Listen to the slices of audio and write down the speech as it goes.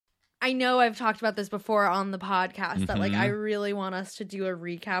I know I've talked about this before on the podcast that like I Mm-hmm. really want us to do a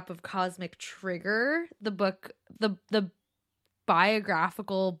recap of Cosmic Trigger, the book, the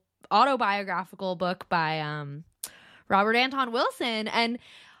autobiographical book by Robert Anton Wilson, and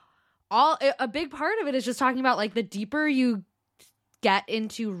a big part of it is just talking about like the deeper you get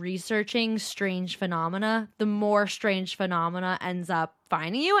into researching strange phenomena, the more strange phenomena ends up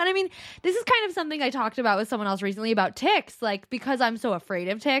finding you. And I mean, this is kind of something I talked about with someone else recently about ticks. Like, because I'm so afraid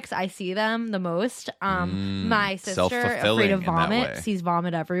of ticks, I see them the most. My sister, afraid of vomit, sees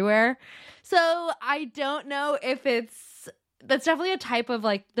vomit everywhere. So I don't know if that's definitely a type of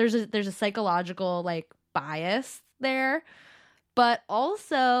like, there's a psychological like bias there, but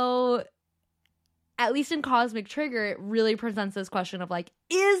also, at least in Cosmic Trigger, it really presents this question of like,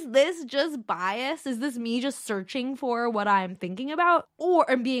 is this just bias? Is this me just searching for what I'm thinking about,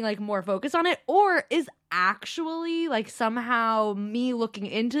 and being like more focused on it? Or is actually like somehow me looking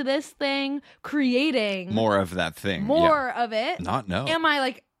into this thing creating more of that thing, more of it? Not know. Am I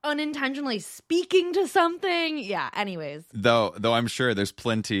like unintentionally speaking to something? Yeah. Anyways, though I'm sure there's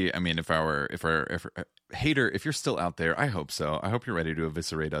plenty. I mean, if our hater, if you're still out there, I hope so. I hope you're ready to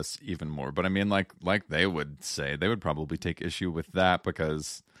eviscerate us even more. But I mean, like they would say, they would probably take issue with that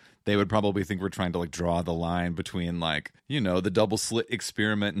because they would probably think we're trying to like draw the line between like, you know, the double slit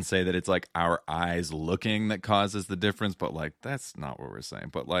experiment and say that it's like our eyes looking that causes the difference. But like, that's not what we're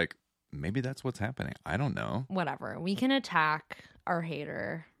saying. But like, maybe that's what's happening. I don't know. Whatever. We can attack our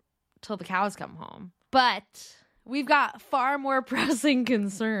hater till the cows come home. But we've got far more pressing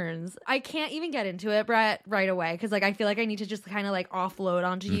concerns. I can't even get into it, Brett, right away because like I feel like I need to just kind of like offload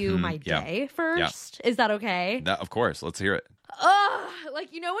onto you my day first. Is that okay? Of course. Let's hear it.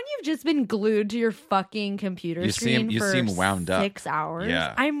 Like, you know when you've just been glued to your fucking computer screen for seem wound 6 hours?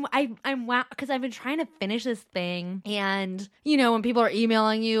 Yeah. I'm wound because I've been trying to finish this thing, and you know when people are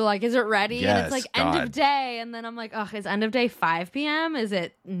emailing you like, is it ready? Yes, and it's like end of day, and then I'm like, ugh, is end of day 5 p.m.? Is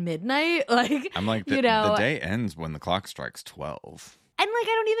it midnight? Like, I'm like, the day ends when the clock strikes 12. And like,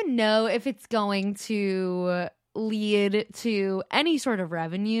 I don't even know if it's going to lead to any sort of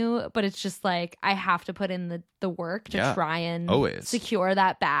revenue, but it's just like I have to put in the work to try and secure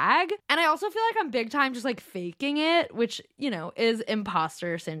that bag. And I also feel like I'm big time just like faking it, which, you know, is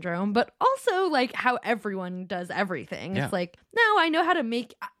imposter syndrome, but also like how everyone does everything. It's like, no, I know how to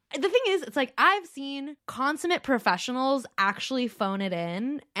make. The thing is, it's like I've seen consummate professionals actually phone it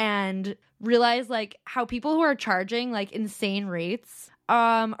in and realize like how people who are charging like insane rates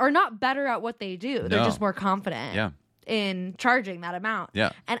are not better at what they do. They're just more confident in charging that amount.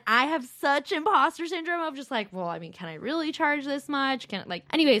 Yeah. And I have such imposter syndrome of just like, well, I mean, can I really charge this much?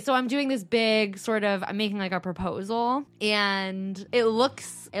 Anyway, so I'm doing this big sort of, I'm making like a proposal and it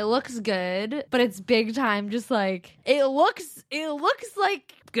looks good, but it's big time. Just like, it looks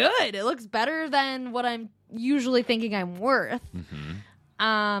like good. It looks better than what I'm usually thinking I'm worth. Mm-hmm.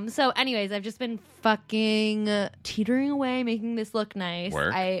 So anyways, I've just been fucking teetering away, making this look nice.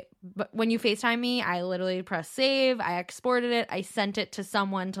 But when you FaceTime me, I literally press save. I exported it. I sent it to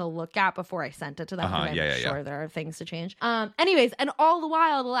someone to look at before I sent it to them. I'm sure there are things to change. Anyways, and all the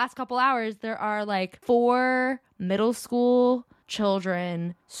while, the last couple hours, there are like 4 middle school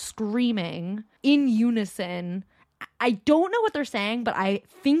children screaming in unison. I don't know what they're saying, but I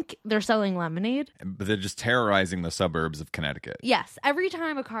think they're selling lemonade. But they're just terrorizing the suburbs of Connecticut. Yes. Every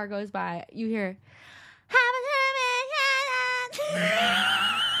time a car goes by, you hear, it like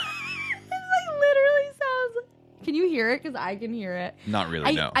literally sounds. Can you hear it? Because I can hear it. Not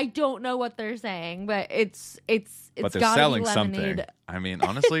really, no. I don't know what they're saying, but it's but they're gotta selling be lemonade. something. I mean,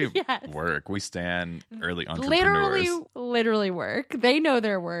 honestly, Yes. Work. We stand early entrepreneurs. Literally work. They know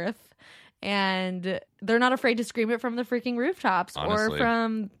their worth. And they're not afraid to scream it from the freaking rooftops. Honestly. Or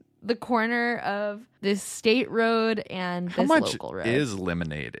from the corner of this state road and this local road. How much is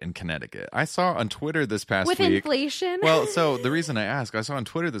lemonade in Connecticut? I saw on Twitter this past week. With inflation? Well, so the reason I ask, I saw on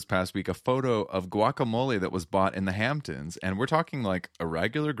Twitter this past week a photo of guacamole that was bought in the Hamptons. And we're talking like a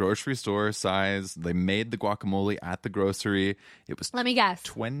regular grocery store size. They made the guacamole at the grocery. It was, let me guess,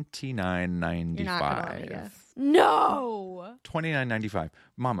 $29.95. You're not gonna let me guess. No. $29.95.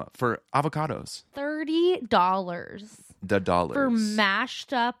 Mama, for avocados. $30. The dollars. For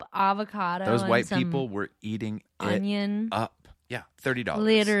mashed up avocado. Those white people were eating onion it up. Yeah, $30.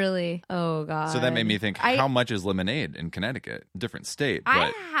 Literally. Oh, God. So that made me think, how much is lemonade in Connecticut? Different state. But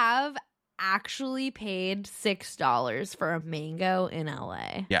I have actually paid $6 for a mango in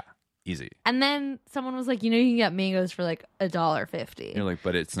LA. Yeah. Easy. And then someone was like, you know, you can get mangoes for like $1.50. You're like,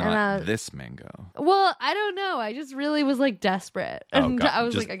 but it's not this mango. Well, I don't know. I just really was like desperate. And I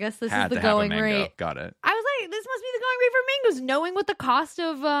was like, I guess this is the going rate. Got it. I was like, this must be the going great for mangoes. Knowing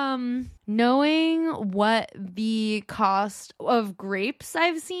what the cost of grapes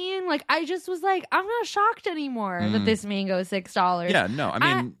I've seen, like I just was like, I'm not shocked anymore that this mango is $6. Yeah, no.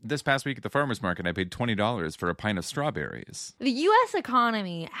 I mean, this past week at the farmer's market, I paid $20 for a pint of strawberries. The U.S.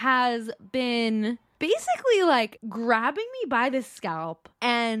 economy has been basically like grabbing me by the scalp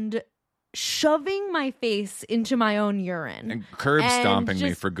and shoving my face into my own urine. And curb stomping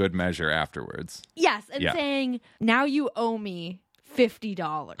me for good measure afterwards. Yes, and saying, now you owe me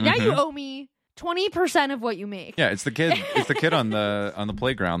 $50. Now you owe me 20% of what you make. Yeah, it's the kid on the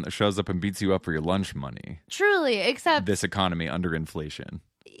playground that shows up and beats you up for your lunch money. Truly, except this economy under inflation.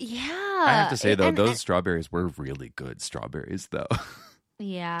 Yeah. I have to say though, those strawberries were really good strawberries though.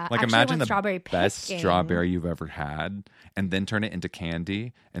 Yeah. Like actually, imagine the strawberry best picking. strawberry you've ever had, and then turn it into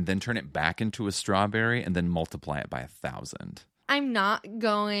candy, and then turn it back into a strawberry, and then multiply it by 1,000. I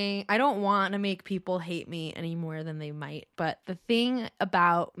don't want to make people hate me any more than they might, but the thing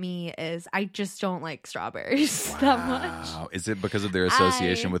about me is I just don't like strawberries that much. Is it because of their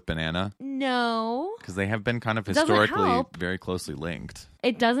association with banana? No. Because they have been kind of historically very closely linked.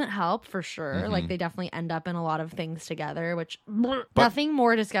 It doesn't help for sure. Like they definitely end up in a lot of things together, which nothing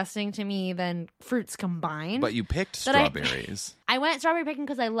more disgusting to me than fruits combined. But you picked strawberries. I went strawberry picking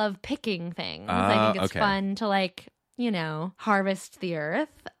because I love picking things. I think it's fun to like, harvest the earth.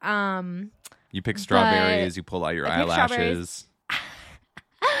 You pick strawberries, you pull out your eyelashes.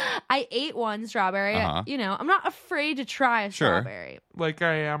 I ate one strawberry. I'm not afraid to try a strawberry. Like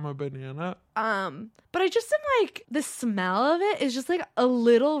I am a banana. But I just am like, the smell of it is just like a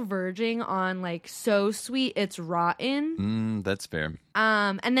little verging on like so sweet it's rotten. That's fair.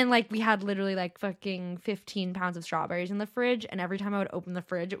 And then like we had literally like fucking 15 pounds of strawberries in the fridge, and every time I would open the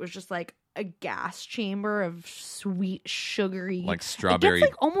fridge, it was just like a gas chamber of sweet, sugary, like strawberry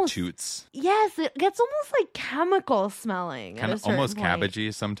toots. Yes, it gets almost like chemical smelling. Kind of almost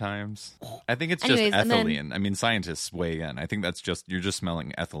cabbagey sometimes. I think it's just ethylene. I mean, scientists weigh in. I think that's just, you're just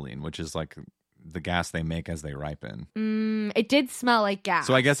smelling ethylene, which is like the gas they make as they ripen. It did smell like gas.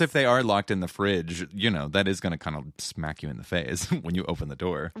 So I guess if they are locked in the fridge, that is going to kind of smack you in the face when you open the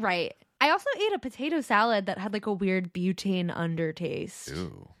door. Right. I also ate a potato salad that had like a weird butane undertaste.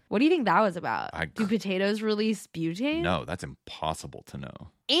 Ooh. What do you think that was about? Do potatoes release butane? No, that's impossible to know.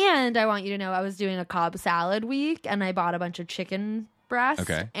 And I want you to know I was doing a Cobb salad week, and I bought a bunch of chicken breasts.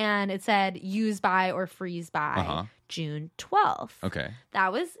 Okay. And it said use by or freeze by June 12th. Okay.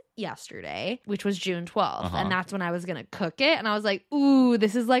 That was yesterday, which was June 12th. And that's when I was going to cook it. And I was like, ooh,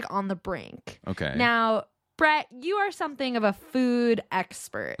 this is like on the brink. Okay. Now, Brett, you are something of a food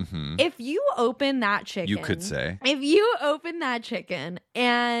expert. If you open that chicken, you could say. If you open that chicken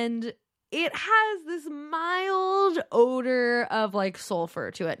and it has this mild odor of like sulfur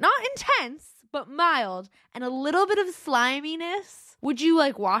to it, not intense, but mild, and a little bit of sliminess, would you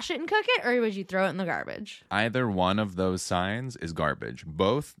like wash it and cook it, or would you throw it in the garbage? Either one of those signs is garbage.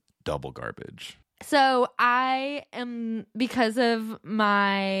 Both, double garbage. So I am, because of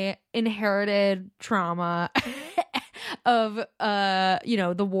my inherited trauma of,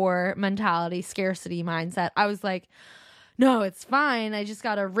 the war mentality, scarcity mindset, I was like, no, it's fine. I just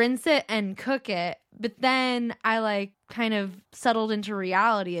got to rinse it and cook it. But then I like kind of settled into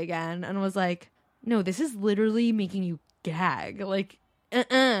reality again and was like, no, this is literally making you gag. Like,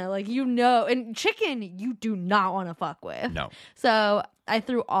 and chicken you do not want to fuck with. No. So I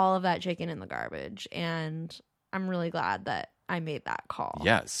threw all of that chicken in the garbage, and I'm really glad that I made that call.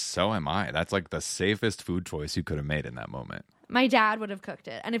 Yes, so am I. That's like the safest food choice you could have made in that moment. My dad would have cooked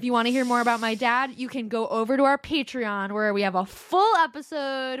it. And if you want to hear more about my dad, you can go over to our Patreon, where we have a full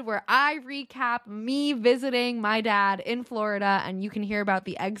episode where I recap me visiting my dad in Florida, and you can hear about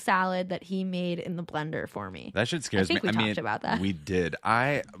the egg salad that he made in the blender for me. That shit scares me. I think we talked about that. We did.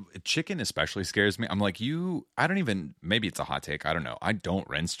 Chicken especially scares me. I'm like, maybe it's a hot take. I don't know. I don't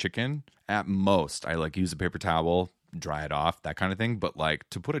rinse chicken. At most, I like use a paper towel, dry it off, that kind of thing. But like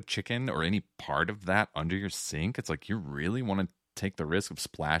to put a chicken or any part of that under your sink, it's like you really want to take the risk of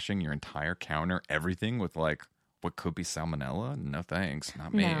splashing your entire counter, everything with like what could be salmonella? No thanks,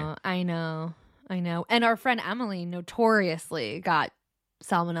 not me. No, I know. And our friend Emily notoriously got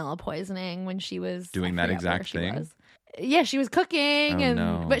salmonella poisoning when she was doing that exact thing. Yeah, she was cooking,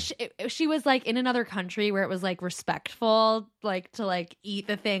 but she was like in another country where it was like respectful, like to like eat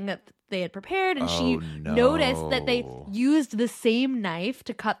the thing that they had prepared, and she noticed that they used the same knife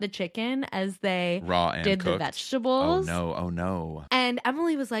to cut the chicken as they raw and did cooked. The vegetables. Oh no! And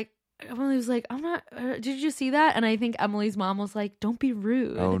Emily was like, Emily was like, I'm not, did you see that? And I think Emily's mom was like, don't be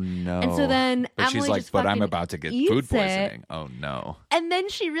rude. Oh, no. And so then but Emily she's like, just but I'm fucking about to get eats food poisoning. it. Oh, no. And then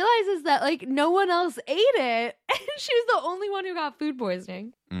she realizes that, like, no one else ate it. And she was the only one who got food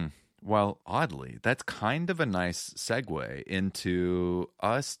poisoning. Well, oddly, that's kind of a nice segue into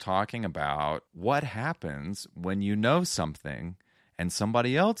us talking about what happens when you know something and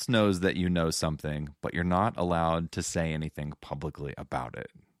somebody else knows that you know something, but you're not allowed to say anything publicly about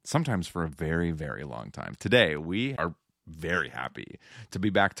it. Sometimes for a very, very long time. Today, we are very happy to be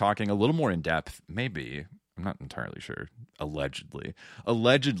back talking a little more in depth, maybe, I'm not entirely sure, allegedly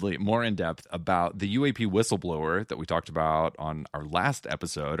more in depth about the UAP whistleblower that we talked about on our last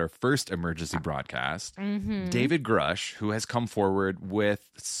episode, our first emergency broadcast, David Grush, who has come forward with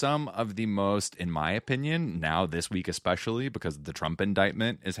some of the most, in my opinion, now this week especially, because the Trump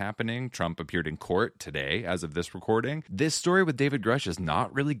indictment is happening. Trump appeared in court today as of this recording. This story with David Grush is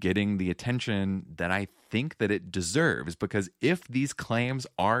not really getting the attention that I think that it deserves, because if these claims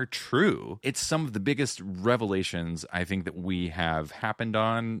are true, it's some of the biggest revelations I think that we have happened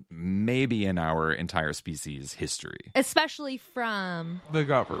on maybe in our entire species history. Especially from the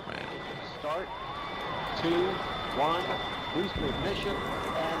government. Start 2, 1, boost ignition,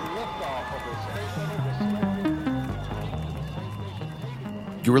 and liftoff of the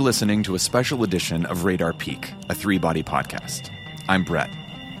space. You are listening to a special edition of Radar Peak, a three-body podcast. I'm Brett.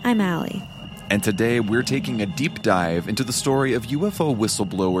 I'm Allie. And today we're taking a deep dive into the story of UFO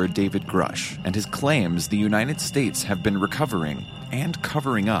whistleblower David Grush and his claims the United States have been recovering and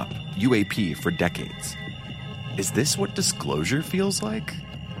covering up UAP for decades. Is this what disclosure feels like?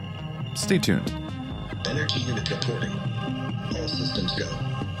 Stay tuned. Energy unit reporting. All systems go.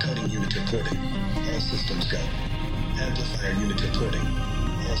 Coding unit reporting. All systems go. Amplifier unit reporting.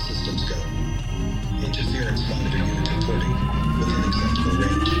 All systems go. Interference monitor unit reporting. Within acceptable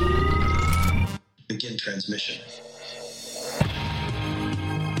range. Begin transmission.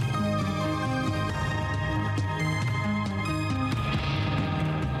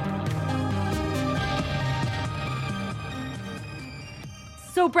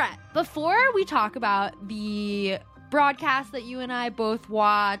 So, Brett, before we talk about the broadcast that you and I both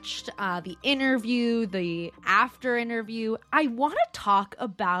watched, the interview, the after interview, I want to talk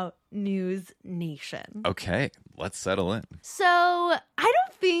about News Nation. Okay, let's settle in. So, I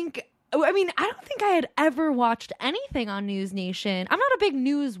don't think I had ever watched anything on News Nation. I'm not a big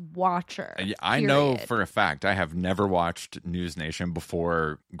news watcher. I know for a fact I have never watched News Nation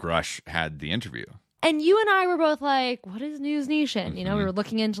before Grush had the interview. And you and I were both like, what is News Nation? Mm-hmm. You know, we were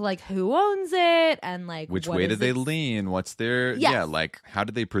looking into like who owns it and like which way do they lean? What's their like how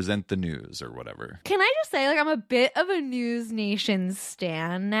do they present the news or whatever? Can I just say, like, I'm a bit of a News Nation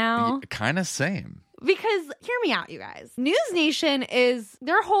stan now. Kind of same. Because, hear me out, you guys. News Nation is,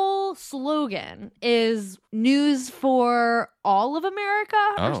 their whole slogan is news for all of America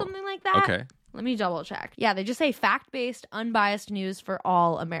or something like that. Okay. Let me double check. Yeah, they just say fact-based, unbiased news for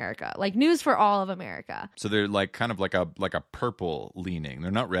all America. Like news for all of America. So they're like kind of like a purple leaning. They're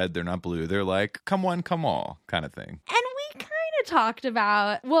not red, they're not blue. They're like come one, come all kind of thing. And we kind of talked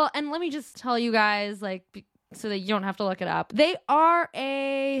about, well, and let me just tell you guys, like, so that you don't have to look it up. They are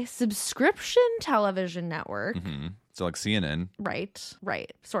a subscription television network. Mm-hmm. So like CNN. Right.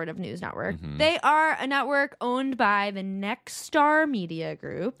 Sort of news network. Mm-hmm. They are a network owned by the Nexstar Media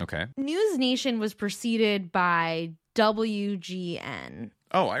Group. Okay. News Nation was preceded by WGN.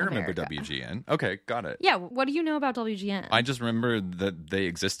 Oh, I remember WGN. Okay, got it. Yeah, what do you know about WGN? I just remember that they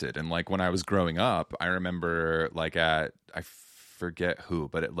existed. And like when I was growing up, I remember like I forget who,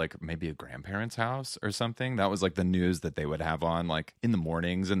 but at like maybe a grandparent's house or something. That was like the news that they would have on like in the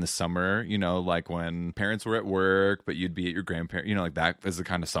mornings in the summer, you know, like when parents were at work, but you'd be at your grandparent, you know, like that was the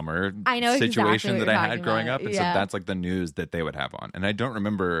kind of summer situation that I had growing up. And so that's like the news that they would have on. And I don't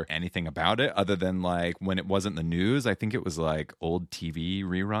remember anything about it other than like when it wasn't the news, I think it was like old TV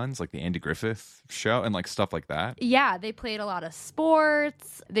reruns, like the Andy Griffith show and like stuff like that. Yeah, they played a lot of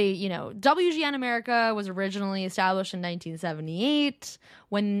sports. They, you know, WGN America was originally established in 1978.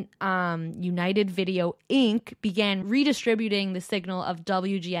 When United Video Inc. began redistributing the signal of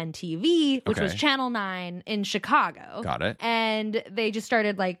WGN TV, which was Channel 9 in Chicago. Got it. And they just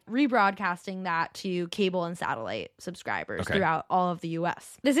started like rebroadcasting that to cable and satellite subscribers throughout all of the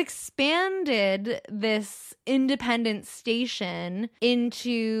U.S. This expanded this independent station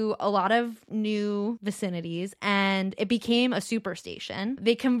into a lot of new vicinities, and it became a super station.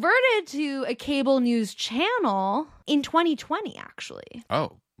 They converted to a cable news channel in 2020, actually.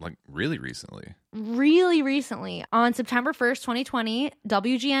 Oh, like really recently. Really recently. On September 1st, 2020,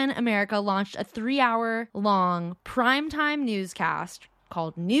 WGN America launched a 3-hour long primetime newscast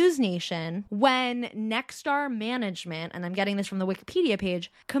called News Nation when Nexstar Management, and I'm getting this from the Wikipedia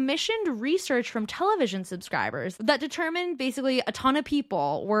page, commissioned research from television subscribers that determined basically a ton of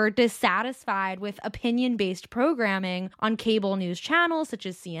people were dissatisfied with opinion-based programming on cable news channels such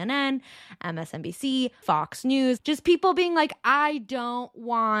as CNN, MSNBC, Fox News. Just people being like, I don't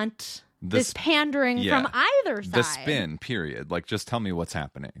want this pandering from either side. The spin, period. Like, just tell me what's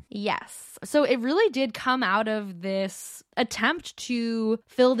happening. Yes. So it really did come out of this attempt to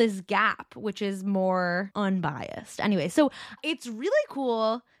fill this gap, which is more unbiased. Anyway, so it's really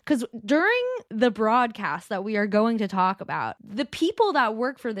cool because during the broadcast that we are going to talk about, the people that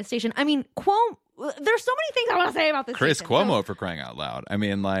work for the station, I mean, there's so many things I want to say about this Chris station. Cuomo, for crying out loud. I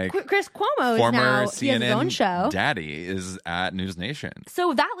mean, like, Chris Cuomo former is now, CNN he has his own show. daddy is at News Nation.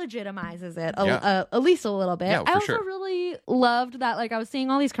 So that legitimizes it at least a little bit. Yeah, I also really loved that, like, I was seeing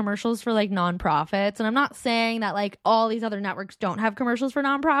all these commercials for, like, nonprofits, and I'm not saying that, like, all these other networks don't have commercials for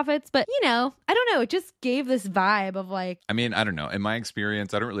nonprofits, but, you know, I don't know, it just gave this vibe of, like... I mean, I don't know. In my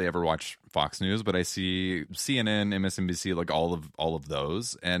experience, I don't really ever watch Fox News, but I see CNN, MSNBC, like, all of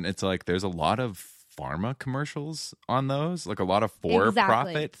those, and it's like there's a lot of pharma commercials on those, like a lot of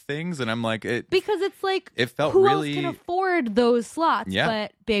for-profit things, and I'm like, because it's like, it felt who really... else can afford those slots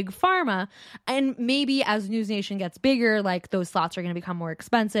but big pharma? And maybe as News Nation gets bigger, like those slots are going to become more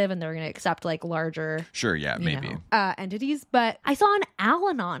expensive, and they're going to accept like larger, maybe entities. But I saw an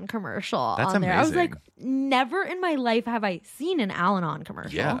Al-Anon commercial That's on there. amazing. I was like, never in my life have I seen an Al-Anon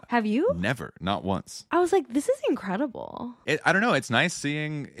commercial. Yeah. Have you? Never, not once. I was like, this is incredible. I don't know. It's nice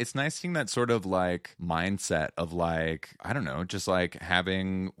seeing that sort of like mindset of like, I don't know, just like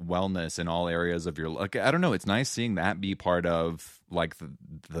having wellness in all areas of your, like, I don't know. It's nice seeing that be part of like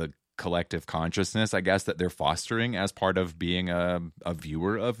the collective consciousness, I guess, that they're fostering as part of being a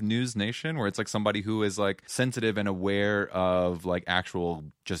viewer of News Nation, where it's like somebody who is like sensitive and aware of like actual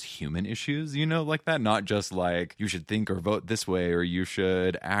just human issues, you know, like that, not just like you should think or vote this way or you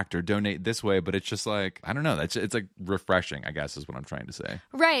should act or donate this way, but it's just like, I don't know, it's like refreshing, I guess is what I'm trying to say.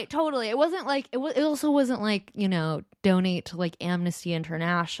 Right, totally. It wasn't like it also wasn't like, you know, donate to like Amnesty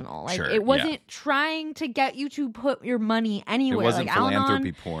International. Like it wasn't trying to get you to put your money anywhere. It wasn't like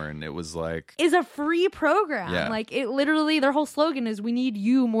philanthropy porn. It was like, is a free program. Yeah. Like it literally, their whole slogan is we need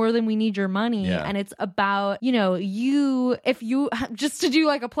you more than we need your money. Yeah. And it's about, you know, if you just to do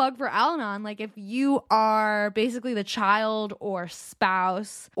like a plug for Al-Anon, like if you are basically the child or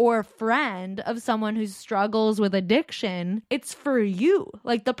spouse or friend of someone who struggles with addiction, it's for you.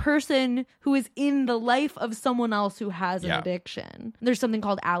 Like the person who is in the life of someone else who has an addiction. There's something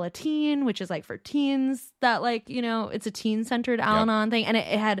called Alateen, which is like for teens that, like, you know, it's a teen-centered Al-Anon thing, and it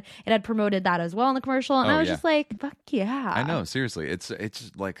had promoted that as well in the commercial, and I was just like, fuck yeah. I know, seriously.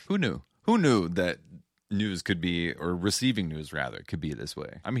 It's like, who knew that news could be, or receiving news rather, could be this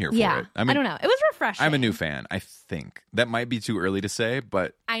way. I'm here for it. I mean, I don't know. It was refreshing. I'm a new fan, I think. That might be too early to say,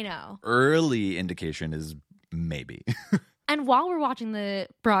 but I know. Early indication is maybe. And while we're watching the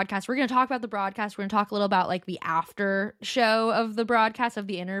broadcast, we're going to talk about the broadcast. We're going to talk a little about like the after show of the broadcast, of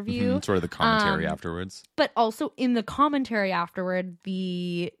the interview. Sort of the commentary afterwards. But also in the commentary afterward,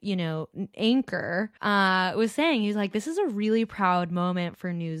 the, you know, anchor was saying, he's like, this is a really proud moment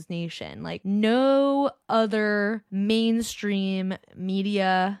for News Nation. Like no other mainstream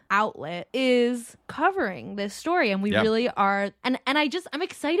media outlet is covering this story. And we really are. And I'm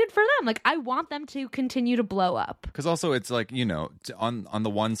excited for them. Like I want them to continue to blow up. Because also it's like, you know, on the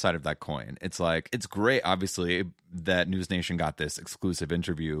one side of that coin, it's like, it's great, obviously, that News Nation got this exclusive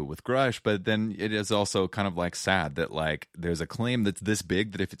interview with Grush, but then it is also kind of like sad that like there's a claim that's this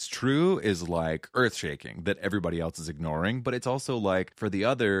big that if it's true is like earth-shaking that everybody else is ignoring. But it's also like for the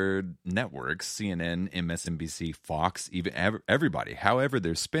other networks, CNN, MSNBC, Fox, even everybody, however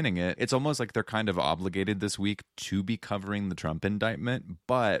they're spinning it, it's almost like they're kind of obligated this week to be covering the Trump indictment,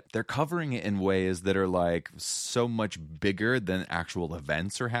 but they're covering it in ways that are like so much bigger than actual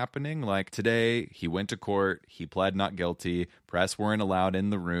events are happening. Like today, he went to court, he pled not guilty, press weren't allowed in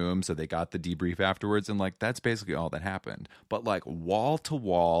the room, so they got the debrief afterwards, and like that's basically all that happened. But like wall to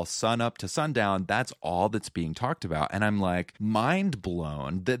wall, sun up to sundown, that's all that's being talked about. And I'm like mind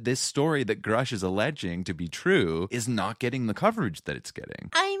blown that this story that Grush is alleging to be true is not getting the coverage that it's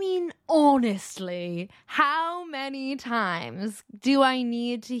getting. I mean, honestly, how many times do I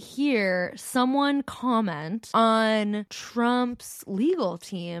need to hear someone comment on Trump's legal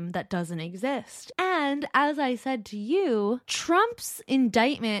team that doesn't exist? And as I said to you, Trump's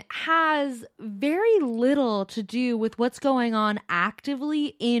indictment has very little to do with what's going on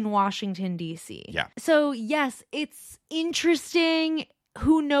actively in Washington, D.C. Yeah. So yes, it's interesting.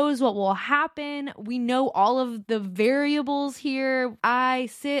 who knows what will happen? We know all of the variables here. I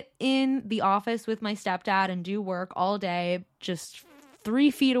sit in the office with my stepdad and do work all day, just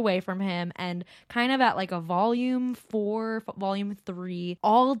 3 feet away from him, and kind of at like a volume 4, volume 3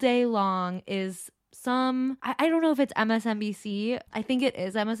 all day long is some, I don't know if it's MSNBC. I think it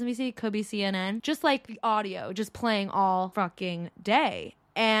is MSNBC. It could be CNN. Just like the audio, just playing all fucking day.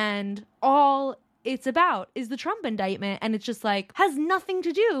 And all it's about is the Trump indictment. And it's just like, has nothing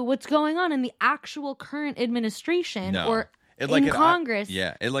to do what's going on in the actual current administration or in Congress.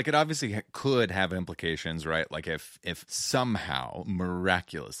 It obviously could have implications, right? Like if somehow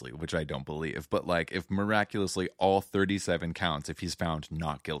miraculously, which I don't believe, but like if miraculously all 37 counts, if he's found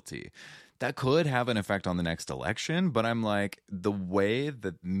not guilty, that could have an effect on the next election. But I'm like, the way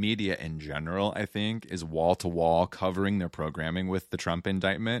that media in general, I think, is wall to wall covering their programming with the Trump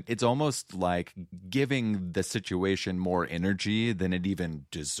indictment, it's almost like giving the situation more energy than it even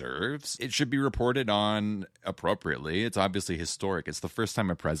deserves. It should be reported on appropriately. It's obviously historic. It's the first time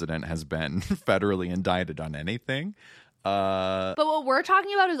a president has been federally indicted on anything. But what we're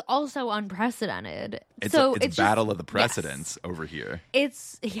talking about is also unprecedented. It's a battle of the precedents over here. It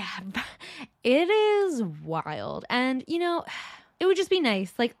is wild. And, it would just be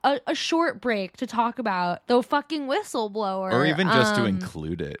nice, like a short break to talk about the fucking whistleblower. Or even just to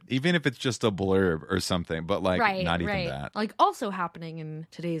include it. Even if it's just a blurb or something, but like not even that. Like also happening in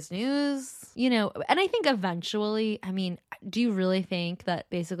today's news, and I think eventually, do you really think that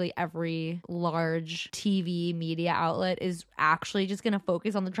basically every large TV media outlet is actually just going to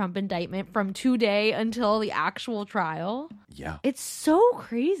focus on the Trump indictment from today until the actual trial? Yeah. It's so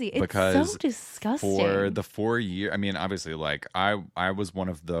crazy. It's so disgusting. For the 4 year, obviously, like I was one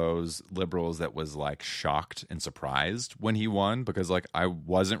of those liberals that was like shocked and surprised when he won, because like I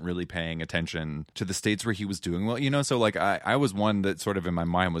wasn't really paying attention to the states where he was doing well, so like I was one that sort of in my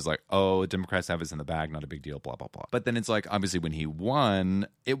mind was like, oh, Democrats have this in the bag, not a big deal, blah, blah, blah. But then it's like, obviously when he won,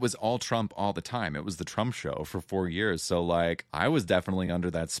 it was all Trump all the time. It was the Trump show for 4 years. So like I was definitely under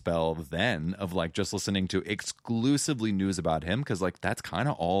that spell then of like just listening to exclusively news about him, because like that's kind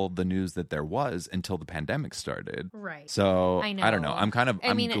of all the news that there was until the pandemic started. Right. So I don't know. I'm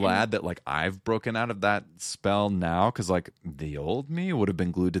glad that like I've broken out of that spell now, because like the old me would have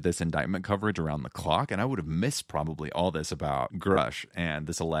been glued to this indictment coverage around the clock, and I would have missed probably all this about Grush and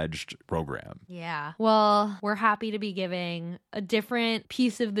this alleged program. Yeah. Well, we're happy to be giving a different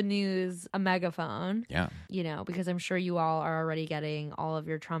piece of the news a megaphone. Yeah. Because I'm sure you all are already getting all of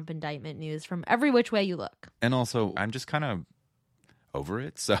your Trump indictment news from every which way you look. And also, I'm just kind of over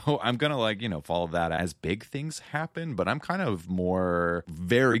it, so I'm gonna follow that as big things happen, but I'm kind of more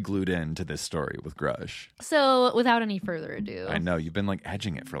very glued into this story with Grush. So without any further ado, I know you've been like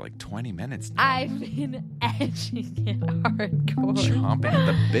edging it for like 20 minutes now. I've been edging it hardcore, chomping at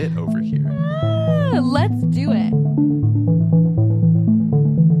the bit over here. Let's do it.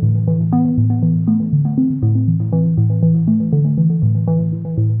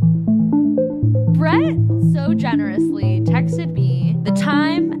 Brett so generously texted me the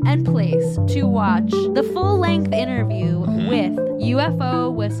time and place to watch the full-length interview with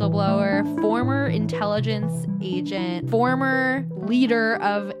UFO whistleblower, former intelligence agent, former leader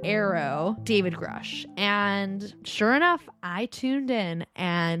of Arrow, David Grush. And sure enough, I tuned in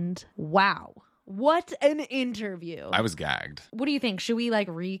and wow. What an interview. I was gagged. What do you think? Should we like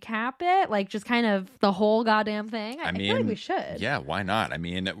recap it? Like just kind of the whole goddamn thing? I feel like we should. Yeah, why not?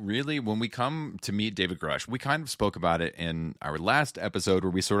 Really, when we come to meet David Grush, we kind of spoke about it in our last episode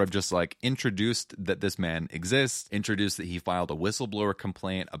where we sort of just like introduced that this man exists, introduced that he filed a whistleblower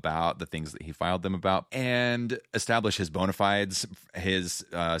complaint about the things that he filed them about, and established his bona fides, his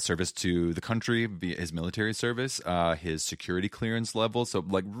service to the country, his military service, his security clearance level. So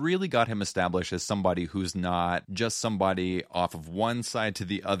like really got him established as somebody who's not just somebody off of one side to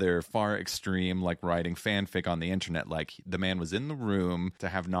the other, far extreme, like writing fanfic on the internet. Like the man was in the room to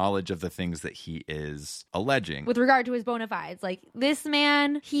have knowledge of the things that he is alleging. With regard to his bona fides, like this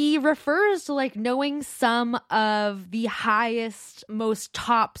man, he refers to like knowing some of the highest, most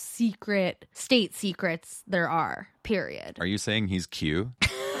top secret state secrets there are, period. Are you saying he's Q?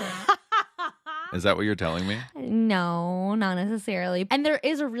 Is that what you're telling me? No, not necessarily. And there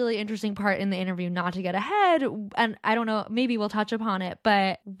is a really interesting part in the interview, not to get ahead, and I don't know, maybe we'll touch upon it,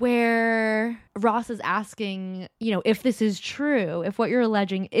 but where Ross is asking, if this is true, if what you're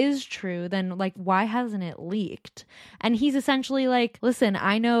alleging is true, then like, why hasn't it leaked? And he's essentially like, listen,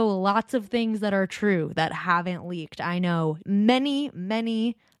 I know lots of things that are true that haven't leaked. I know many,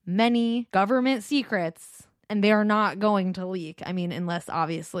 many, many government secrets, and they are not going to leak. Unless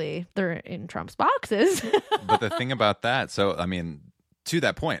obviously they're in Trump's boxes. But the thing about that, to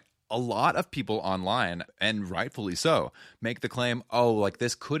that point, a lot of people online, and rightfully so, make the claim, oh, like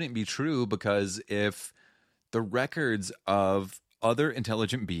this couldn't be true because if the records of other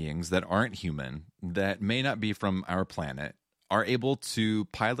intelligent beings that aren't human, that may not be from our planet, are able to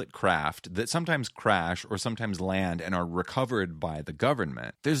pilot craft that sometimes crash or sometimes land and are recovered by the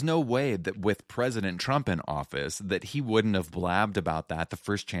government. There's no way that with President Trump in office that he wouldn't have blabbed about that the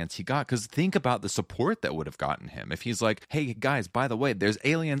first chance he got. Because think about the support that would have gotten him. If he's like, hey guys, by the way, there's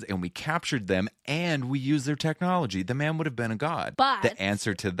aliens and we captured them and we use their technology, the man would have been a god. But the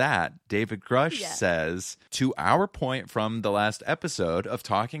answer to that, David Grush says, to our point from the last episode of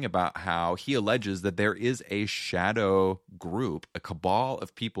talking about how he alleges that there is a shadow group, a cabal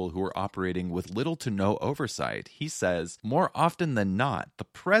of people who are operating with little to no oversight. He says, more often than not, the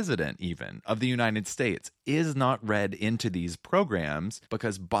president even of the United States is not read into these programs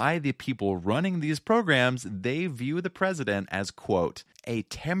because by the people running these programs, they view the president as, quote, a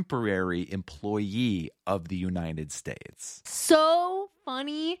temporary employee of the United States. So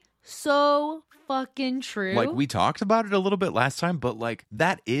funny. So fucking true. Like, we talked about it a little bit last time, but like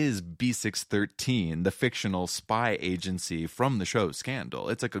that is B613, the fictional spy agency from the show Scandal.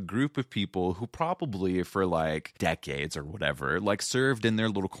 It's like a group of people who probably for like decades or whatever, like served in their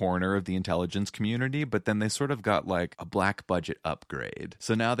little corner of the intelligence community, but then they sort of got like a black budget upgrade.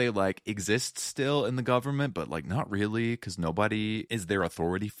 So now they like exist still in the government, but like not really, because nobody is their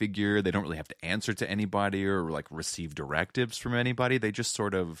authority figure. They don't really have to answer to anybody or like receive directives from anybody. They just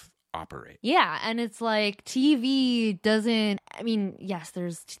sort of operate. Yeah, and it's like TV doesn't, I mean, yes,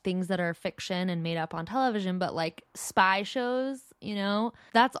 there's things that are fiction and made up on television, but like spy shows, you know,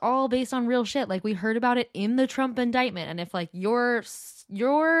 that's all based on real shit. Like we heard about it in the Trump indictment. And if like your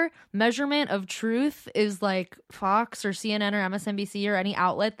measurement of truth is like Fox or CNN or MSNBC or any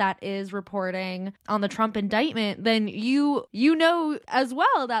outlet that is reporting on the Trump indictment, then you know as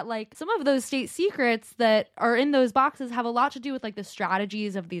well that like some of those state secrets that are in those boxes have a lot to do with like the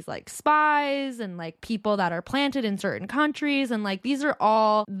strategies of these like spies and like people that are planted in certain countries, and like these are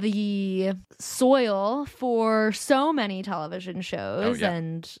all the soil for so many television shows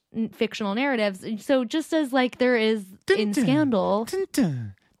and fictional narratives. And so just as like there is in Scandal.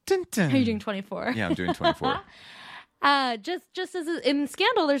 Are you doing 24? Yeah, I'm doing 24. Just as in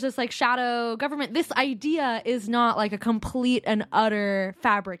Scandal, there's this like shadow government. This idea is not like a complete and utter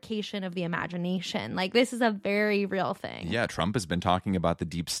fabrication of the imagination. Like this is a very real thing. Yeah, Trump has been talking about the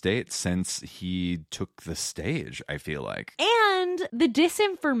deep state since he took the stage, I feel like. And the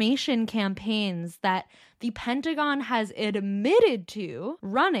disinformation campaigns that the Pentagon has admitted to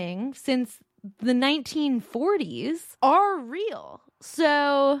running since the 1940s are real.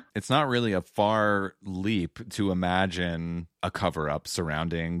 So it's not really a far leap to imagine a cover-up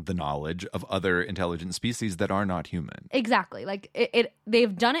surrounding the knowledge of other intelligent species that are not human. Exactly. Like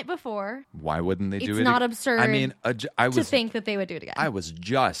they've done it before. Why wouldn't they do it? It's not absurd. I mean, to think that they would do it again. I was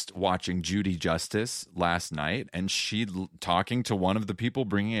just watching Judy Justice last night, and she talking to one of the people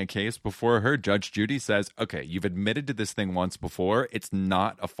bringing a case before her. Judge Judy says, "Okay, you've admitted to this thing once before. It's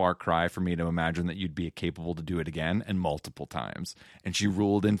not a far cry for me to imagine that you'd be capable to do it again and multiple times." And she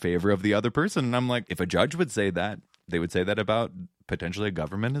ruled in favor of the other person. And I'm like, if a judge would say that, they would say that about potentially a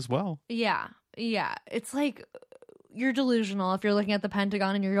government as well. Yeah. Yeah. It's like you're delusional if you're looking at the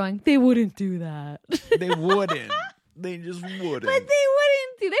Pentagon and you're going, they wouldn't do that. They wouldn't. They just wouldn't. But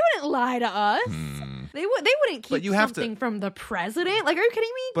they wouldn't lie to us. They wouldn't keep something from the president. Like, are you kidding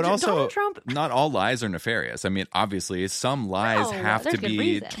me? But also, Donald Trump. Not all lies are nefarious. I mean, obviously, some lies have to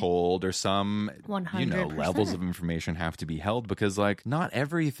be told, or some 100%. Levels of information have to be held, because like not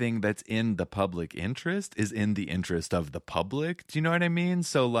everything that's in the public interest is in the interest of the public. Do you know what I mean?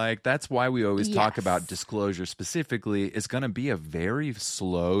 So like that's why we always talk about disclosure specifically. It's going to be a very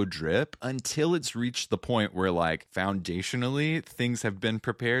slow drip until it's reached the point where like foundationally things have been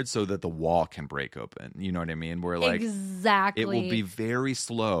prepared so that the wall can break open. You know what I mean? Where like exactly, it will be very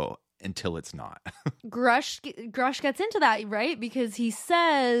slow until it's not. Grush gets into that, right? Because he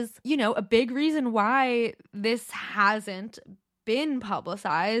says, a big reason why this hasn't been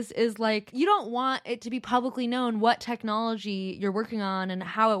publicized is like you don't want it to be publicly known what technology you're working on and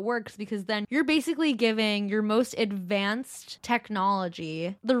how it works, because then you're basically giving your most advanced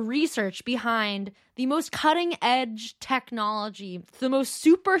technology, the research behind the most cutting edge technology, the most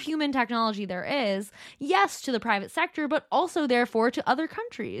superhuman technology there is, yes, to the private sector, but also therefore to other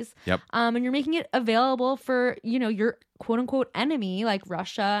countries. Yep. And you're making it available for, your quote unquote enemy like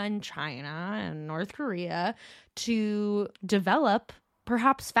Russia and China and North Korea to develop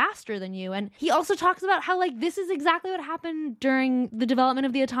perhaps faster than you. And he also talks about how, like, this is exactly what happened during the development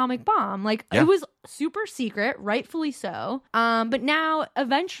of the atomic bomb. Like, it was super secret, rightfully so. But now,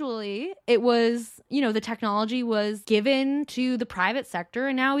 eventually, it was, you know, the technology was given to the private sector,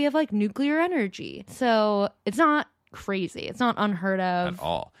 and now we have, like, nuclear energy. So it's not crazy. It's not unheard of. At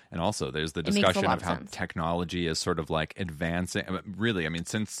all. And also, there's the discussion of how technology is sort of like advancing. Really, I mean,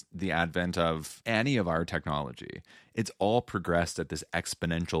 since the advent of any of our technology, it's all progressed at this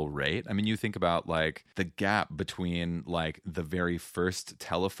exponential rate. I mean, you think about like the gap between like the very first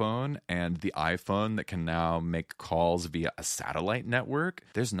telephone and the iPhone that can now make calls via a satellite network.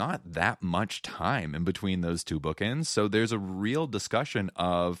 There's not that much time in between those two bookends. So there's a real discussion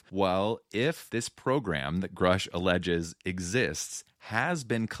of, well, if this program that Grush alleges exists has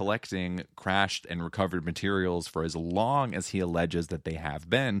been collecting crashed and recovered materials for as long as he alleges that they have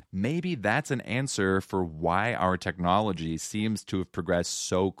been, maybe that's an answer for why our technology seems to have progressed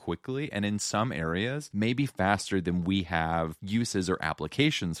so quickly, and in some areas, maybe faster than we have uses or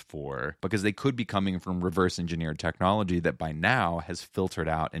applications for, because they could be coming from reverse engineered technology that by now has filtered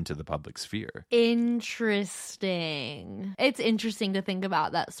out into the public sphere. Interesting. It's interesting to think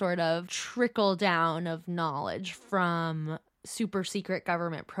about that sort of trickle down of knowledge from super secret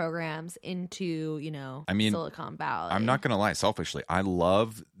government programs into, you know, Silicon Valley. I'm not going to lie, selfishly, I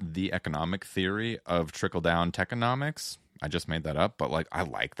love the economic theory of trickle-down techonomics. I just made that up, but like I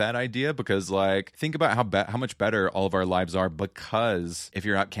like that idea because like think about how much better all of our lives are, because if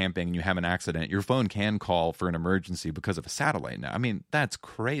you're out camping and you have an accident, your phone can call for an emergency because of a satellite now. I mean, that's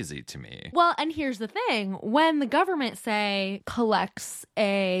crazy to me. Well, and here's the thing. When the government, say, collects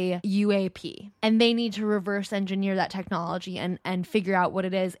a UAP and they need to reverse engineer that technology and figure out what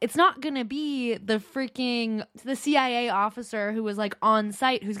it is, it's not going to be the CIA officer who was like on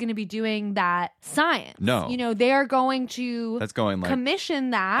site who's going to be doing that science. No. You know, they are going to that's going like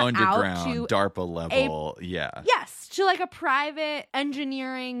commission that underground, out to DARPA level, yes, to like a private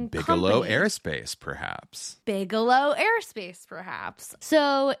engineering Bigelow company. Aerospace, perhaps.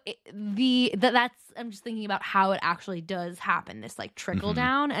 So that's I'm just thinking about how it actually does happen. This like trickle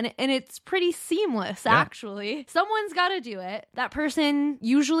down, and it's pretty seamless. Actually, someone's got to do it. That person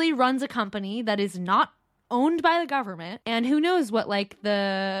usually runs a company that is not owned by the government, and who knows what like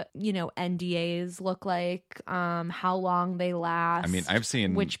the, you know, NDAs look like, how long they last. I mean, I've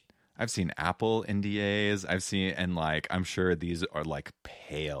seen Apple NDAs. And like, I'm sure these are like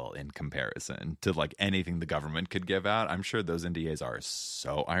pale in comparison to like anything the government could give out. I'm sure those NDAs are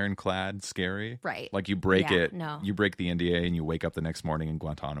so ironclad, scary. Right. Like you break you break the NDA and you wake up the next morning in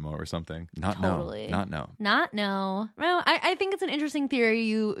Guantanamo or something. Not know. No, I think it's an interesting theory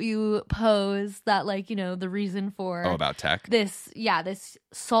you pose that, like, you know, the reason for about tech. This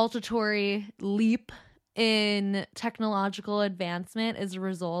saltatory leap in technological advancement is a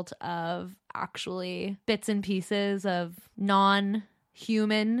result of actually bits and pieces of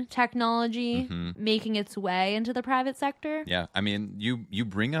non-human technology making its way into the private sector. Yeah, I mean, you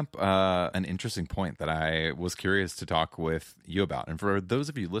bring up an interesting point that I was curious to talk with you about, and for those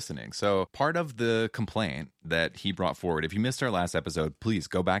of you listening. So part of the complaint that he brought forward, if you missed our last episode, please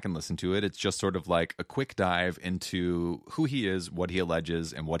go back and listen to it. It's just sort of like a quick dive into who he is, what he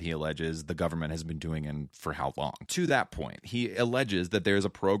alleges, and what he alleges the government has been doing and for how long. To that point, he alleges that there's a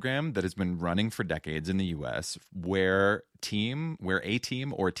program that has been running for decades in the U.S. where a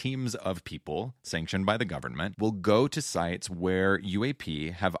team or teams of people sanctioned by the government will go to sites where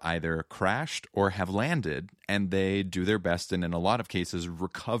UAP have either crashed or have landed, and they do their best and in a lot of cases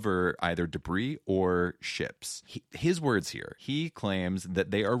recover either debris or ships. His words here, he claims that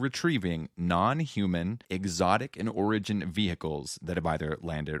they are retrieving non-human, exotic in origin vehicles that have either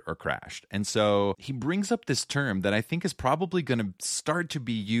landed or crashed. And so he brings up this term that I think is probably going to start to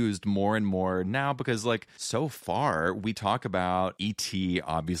be used more and more now, because like so far we talk about ET,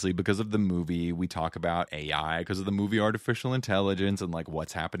 obviously, because of the movie. We talk about AI because of the movie Artificial Intelligence and like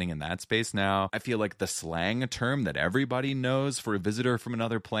what's happening in that space now. I feel like the slang term that everybody knows for a visitor from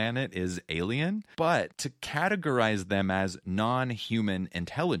another planet is alien. But to categorize them as non-human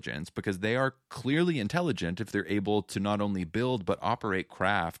intelligence, because they are clearly intelligent if they're able to not only build but operate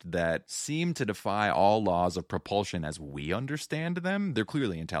craft that seem to defy all laws of propulsion as we understand them, they're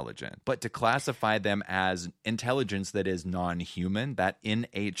clearly intelligent. But to classify them as intelligence that is non-human, that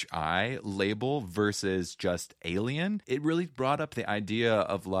NHI label versus just alien, it really brought up the idea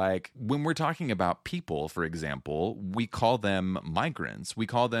of like, when we're talking about people, for for example, we call them migrants. We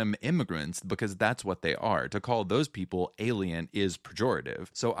call them immigrants because that's what they are. To call those people alien is pejorative.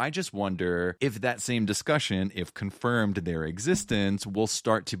 So I just wonder if that same discussion, if confirmed their existence, will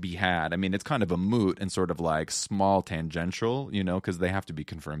start to be had. I mean, it's kind of a moot and sort of like small tangential, you know, because they have to be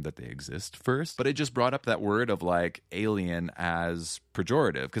confirmed that they exist first. But it just brought up that word of like alien as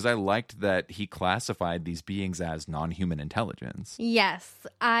pejorative because I liked that he classified these beings as non-human intelligence. Yes,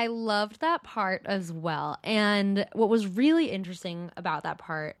 I loved that part as well. And what was really interesting about that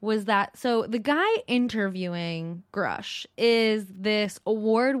part was that, so the guy interviewing Grush is this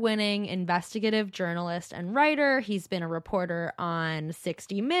award-winning investigative journalist and writer. He's been a reporter on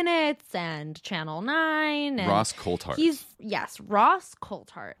 60 Minutes and Channel 9. And Ross Coulthart. Ross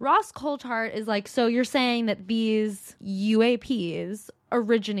Coulthart. Ross Coulthart is like, so you're saying that these UAPs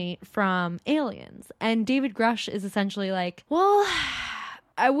originate from aliens. And David Grush is essentially like, well,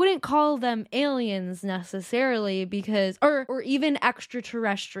 I wouldn't call them aliens necessarily because, or even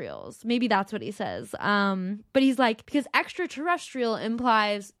extraterrestrials. Maybe that's what he says. But he's like, because extraterrestrial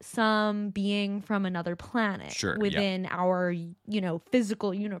implies some being from another planet within our,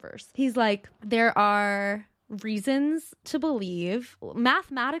 physical universe. He's like, there are reasons to believe,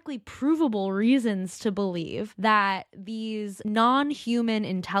 mathematically provable reasons to believe that these non-human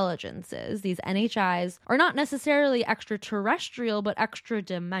intelligences, these NHIs, are not necessarily extraterrestrial, but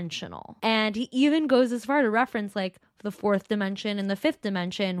extra-dimensional. And he even goes as far to reference like the fourth dimension and the fifth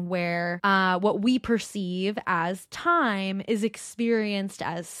dimension where what we perceive as time is experienced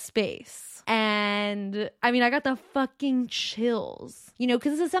as space. And I mean, I got the fucking chills,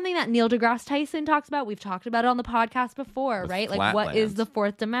 because this is something that Neil deGrasse Tyson talks about. We've talked about it on the podcast before, right? Like, what is the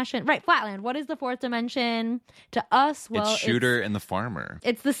fourth dimension? Right, Flatland. What is the fourth dimension to us? Well, it's Shooter and the Farmer.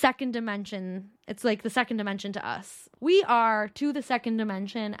 It's the second dimension. It's like the second dimension to us. We are to the second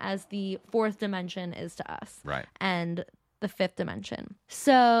dimension as the fourth dimension is to us. Right. And the fifth dimension.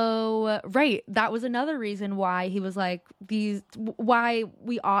 So, right, that was another reason why he was like, why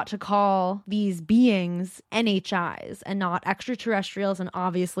we ought to call these beings NHIs and not extraterrestrials and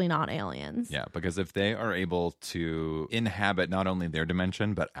obviously not aliens. Yeah, because if they are able to inhabit not only their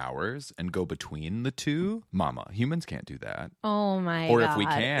dimension, but ours and go between the two, mama, humans can't do that. Oh my God. Or God. if we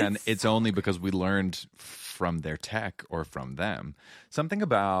can, it's only because we learned from their tech or from them. Something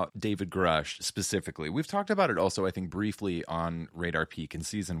about David Grush specifically. We've talked about it also, I think, briefly on Radar Peak in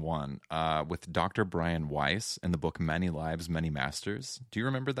season 1 with Dr. Brian Weiss in the book Many Lives, Many Masters. Do you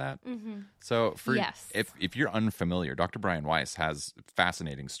remember that? Mm-hmm. So yes. if you're unfamiliar, Dr. Brian Weiss has a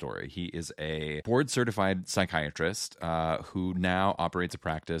fascinating story. He is a board-certified psychiatrist who now operates a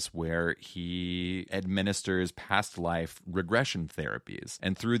practice where he administers past life regression therapies.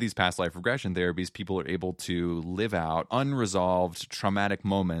 And through these past life regression therapies, people are able to live out unresolved traumatic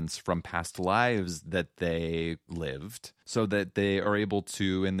moments from past lives that they lived, so that they are able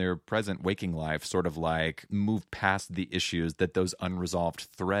to, in their present waking life, sort of like move past the issues that those unresolved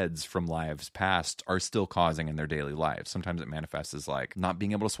threads from lives past are still causing in their daily lives. Sometimes it manifests as like not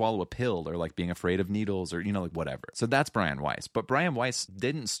being able to swallow a pill or like being afraid of needles or, like whatever. So that's Brian Weiss. But Brian Weiss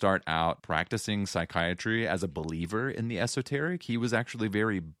didn't start out practicing psychiatry as a believer in the esoteric. He was actually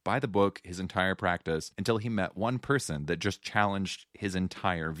very by the book his entire practice until he met one person that just challenged his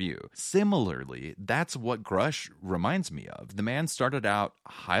entire view. Similarly, that's what Grush reminds me of. The man started out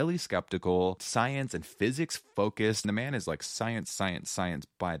highly skeptical, science and physics focused. The man is like science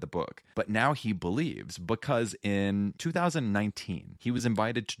by the book. But now he believes because in 2019, he was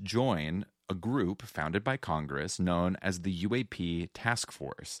invited to join a group founded by Congress known as the UAP Task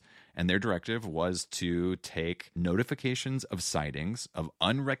Force. And their directive was to take notifications of sightings of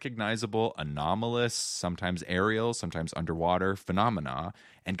unrecognizable, anomalous, sometimes aerial, sometimes underwater phenomena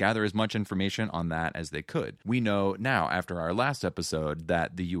and gather as much information on that as they could. We know now, after our last episode,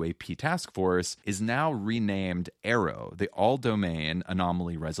 that the UAP Task Force is now renamed AARO, the All-Domain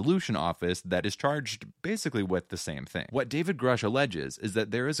Anomaly Resolution Office that is charged basically with the same thing. What David Grush alleges is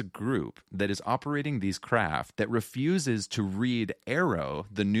that there is a group that is operating these craft that refuses to read AARO,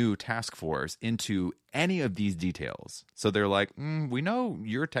 the new task force, into any of these details. So they're like, we know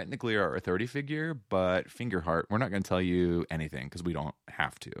you're technically our authority figure, but finger heart, we're not going to tell you anything because we don't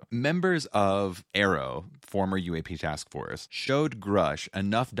have to. Members of AARO, former UAP task force, showed Grush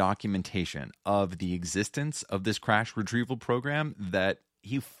enough documentation of the existence of this crash retrieval program that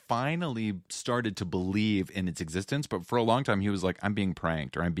he finally started to believe in its existence, but for a long time he was like, I'm being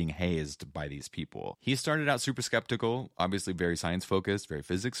pranked or I'm being hazed by these people. He started out super skeptical, obviously very science focused, very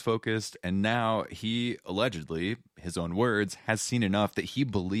physics focused, and now he allegedly, his own words, has seen enough that he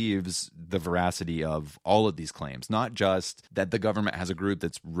believes the veracity of all of these claims. Not just that the government has a group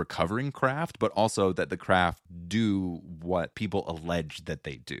that's recovering craft, but also that the craft do what people allege that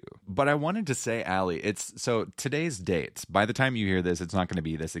they do. But I wanted to say, Allie, so today's date, by the time you hear this, it's not going to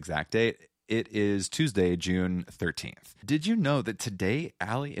be this exact date. It is Tuesday, June 13th. Did you know that today,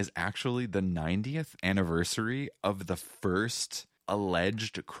 Allie, is actually the 90th anniversary of the first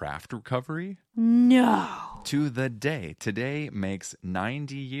alleged craft recovery? No. To the day. Today makes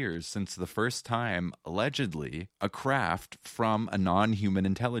 90 years since the first time, allegedly, a craft from a non-human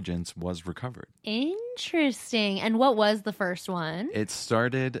intelligence was recovered. Interesting. And what was the first one? It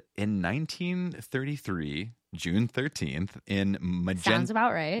started in 1933, June 13th, in Magenta. Sounds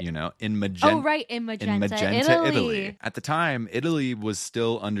about right. In Magenta. Oh, right, in Magenta, Italy. At the time, Italy was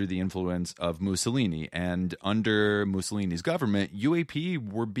still under the influence of Mussolini, and under Mussolini's government,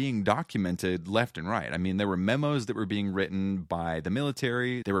 UAP were being documented left and right. I mean, there were memos that were being written by the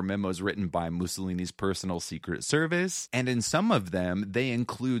military, there were memos written by Mussolini's personal secret service, and in some of them, they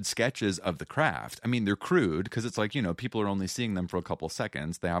include sketches of the craft. I mean, they're crude, because it's like, people are only seeing them for a couple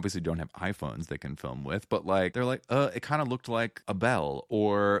seconds. They obviously don't have iPhones they can film with, but they're like, it kind of looked like a bell,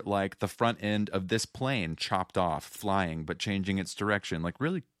 or like the front end of this plane chopped off, flying, but changing its direction, like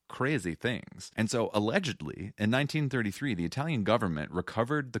really crazy things. And so allegedly, in 1933, the Italian government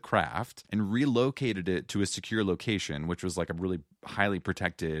recovered the craft and relocated it to a secure location, which was like a really highly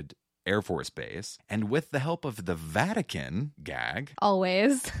protected Air Force Base. And with the help of the Vatican, gag.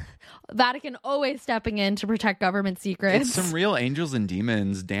 Always. Vatican always stepping in to protect government secrets. It's some real Angels and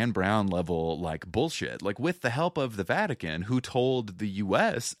Demons, Dan Brown level, bullshit. With the help of the Vatican, who told the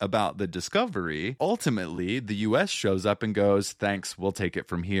U.S. about the discovery, ultimately, the U.S. shows up and goes, thanks, we'll take it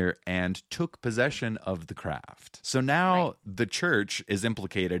from here, and took possession of the craft. So now the church is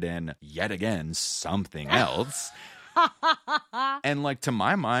implicated in, yet again, something else. And to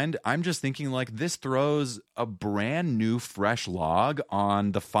my mind, I'm just thinking this throws a brand new fresh log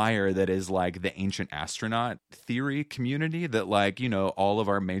on the fire that is the ancient astronaut theory community, that all of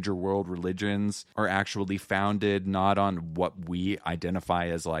our major world religions are actually founded not on what we identify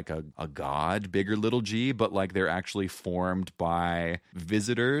as a god, big or little g, but they're actually formed by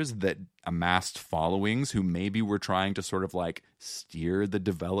visitors that amassed followings who maybe were trying to sort of steer the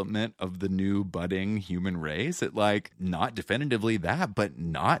development of the new budding human race. It not definitively that, but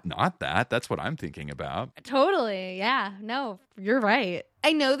not that. That's what I'm thinking about. Totally. Yeah. No, you're right.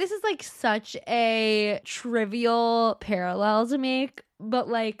 I know this is such a trivial parallel to make, but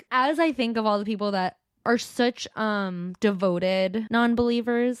as I think of all the people that are such devoted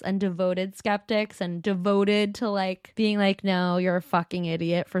non-believers and devoted skeptics and devoted to being no, you're a fucking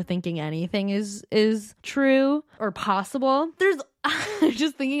idiot for thinking anything is true or possible. There's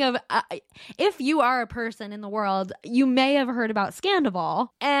just thinking of if you are a person in the world, you may have heard about Scandival,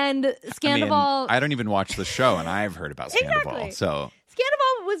 and Scandival. I don't even watch the show, and I've heard about Scandival. Exactly. So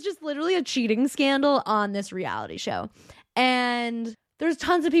Scandival was just literally a cheating scandal on this reality show, and there's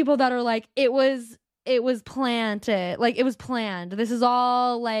tons of people that are it was planted. It was planned. This is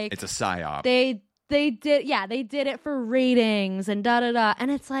all it's a psyop. They did it for ratings and da-da-da. And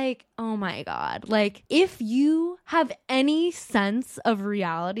it's oh my God. If you have any sense of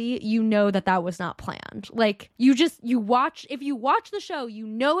reality, you know that was not planned. If you watch the show, you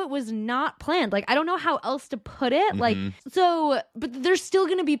know it was not planned. I don't know how else to put it. But there's still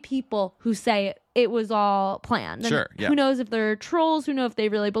going to be people who say it was all planned. And sure, yeah. Who knows if they're trolls, who know if they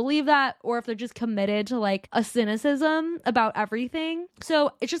really believe that, or if they're just committed to a cynicism about everything.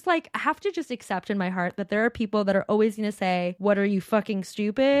 So it's just I have to just accept in my heart that there are people that are always going to say, what are you, fucking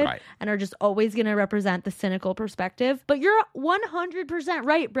stupid? Right. And are just always going to represent the cynical perspective. But you're 100%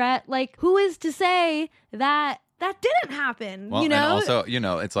 right, Brett. Who is to say that didn't happen? Well, and also,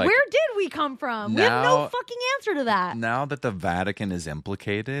 it's where did we come from? We have no fucking answer to that. Now that the Vatican is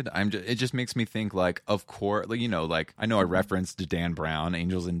implicated, it just makes me think of course, I know I referenced to Dan Brown,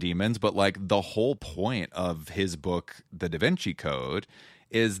 Angels and Demons, but the whole point of his book, The Da Vinci Code,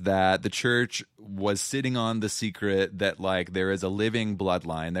 is that the church was sitting on the secret that there is a living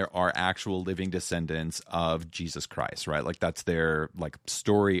bloodline. There are actual living descendants of Jesus Christ, right? That's their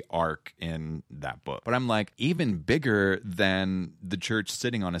story arc in that book. But I'm even bigger than the church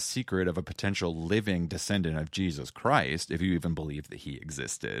sitting on a secret of a potential living descendant of Jesus Christ, if you even believe that he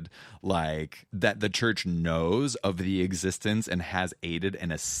existed, that the church knows of the existence and has aided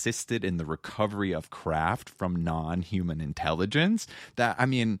and assisted in the recovery of craft from non-human intelligence. That I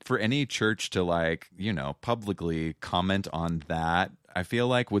mean, for any church to like, you know, publicly comment on that, I feel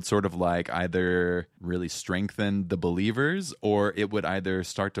like would sort of like either really strengthen the believers or it would either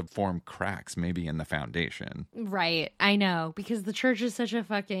start to form cracks maybe in the foundation. Right. I know, because the church is such a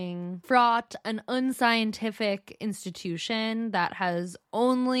fucking fraught and unscientific institution that has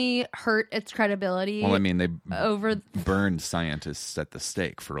only hurt its credibility. Well, I mean, they burned scientists at the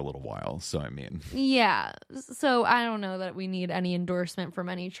stake for a little while. So, I mean. Yeah. So, I don't know that we need any endorsement from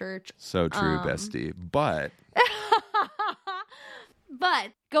any church. So true, bestie. But...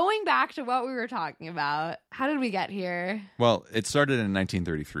 But going back to what we were talking about, how did we get here? Well, it started in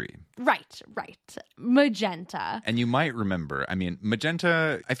 1933. Right. Magenta. And you might remember, I mean,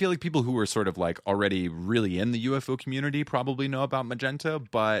 Magenta, I feel like people who were sort of like already really in the UFO community probably know about Magenta,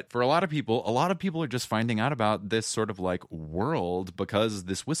 but for a lot of people are just finding out about this sort of like world because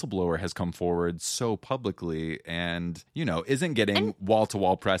this whistleblower has come forward so publicly and, you know, isn't getting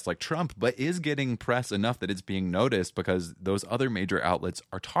wall-to-wall press like Trump, but is getting press enough that it's being noticed because those other major outlets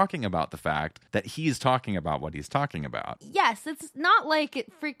are talking about the fact that he's talking about what he's talking about. Yes, it's not like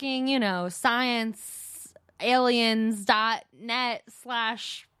it freaking, you know,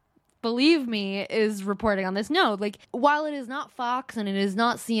 sciencealiens.net/believe me is reporting on this. No, like, while it is not Fox and it is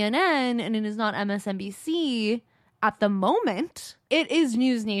not CNN and it is not MSNBC at the moment, it is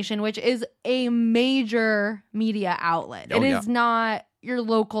News Nation, which is a major media outlet. It is not your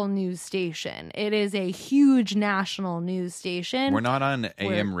local news station. It is a huge national news station. We're not on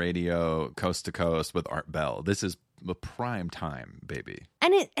AM radio coast to coast with Art Bell. This is a prime time, baby.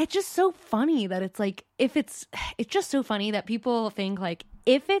 And it's just so funny that it's like, it's just so funny that people think like,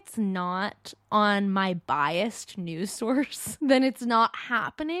 if it's not on my biased news source, then it's not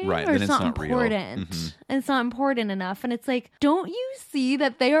happening. Right, or then it's not real. important. Mm-hmm. And it's not important enough. And it's like, don't you see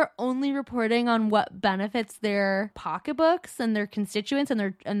that they are only reporting on what benefits their pocketbooks and their constituents and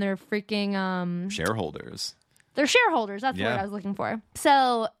their freaking shareholders. They're shareholders. That's the word I was looking for.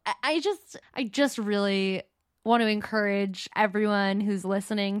 So I just really want to encourage everyone who's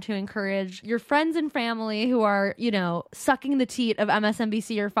listening to encourage your friends and family who are, you know, sucking the teat of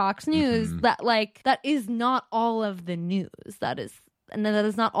MSNBC or Fox News that like, that is not all of the news. That is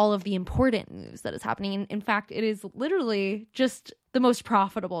not all of the important news that is happening. In fact, it is literally just the most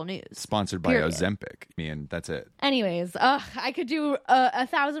profitable news. Sponsored by Ozempic. I mean, that's it. Anyways, I could do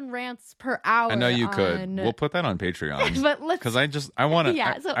 1,000 rants per hour. I know you could. We'll put that on Patreon. But because I want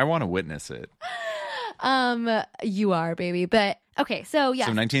to. I want to witness it. You are, baby. But okay, so yeah.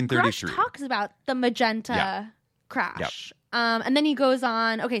 So 1933 Grush talks about the Magenta crash. Yep. And then he goes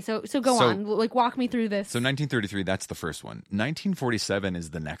on. Okay, so go on. Like, walk me through this. So 1933, that's the first one. 1947 is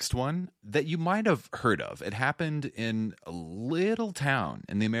the next one that you might have heard of. It happened in a little town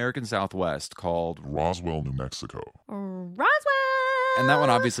in the American Southwest called Roswell, New Mexico. Roswell. And that one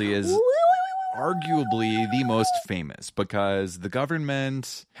obviously is arguably the most famous because the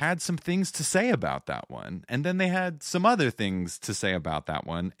government had some things to say about that one. And then they had some other things to say about that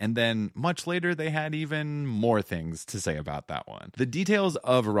one. And then much later, they had even more things to say about that one. The details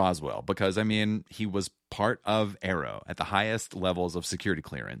of Roswell, because I mean, he was part of Arrow at the highest levels of security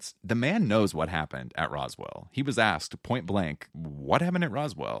clearance. The man knows what happened at Roswell. He was asked point blank, what happened at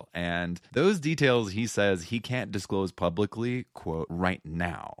Roswell? And those details he says he can't disclose publicly, quote, right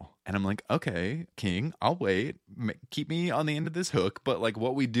now. And I'm like, okay, King, I'll wait. Keep me on the end of this hook. But like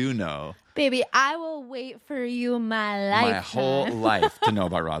what we do know. Baby, I will wait for you my life. My whole life to know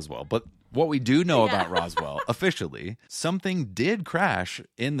about Roswell. But what we do know about Roswell, officially, something did crash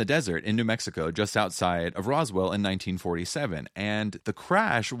in the desert in New Mexico just outside of Roswell in 1947. And the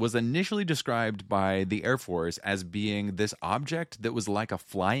crash was initially described by the Air Force as being this object that was like a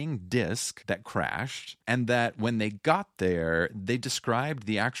flying disc that crashed. And that when they got there, they described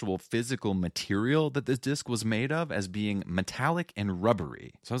the actual physical material that this disc was made of as being metallic and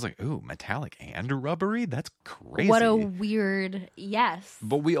rubbery. So I was like, ooh, metallic and rubbery? That's crazy. What a weird, yes.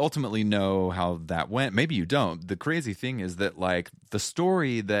 But we ultimately know how that went. Maybe you don't. The crazy thing is that like the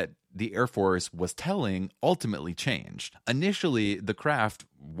story that the Air Force was telling ultimately changed. Initially, the craft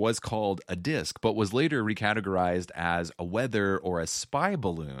was called a disc, but was later recategorized as a weather or a spy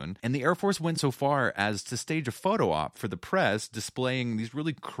balloon. And the Air Force went so far as to stage a photo op for the press displaying these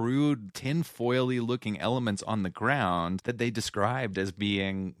really crude, tinfoily looking elements on the ground that they described as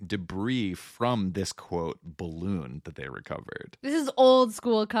being debris from this, quote, balloon that they recovered. This is old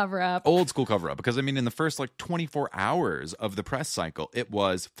school cover up. Old school cover up. Because I mean, in the first like 24 hours of the press cycle, it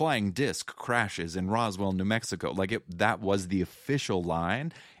was flying disc crashes in Roswell, New Mexico. Like that was the official line.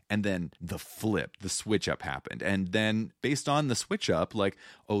 And then the switch up happened. And then based on the switch up, like,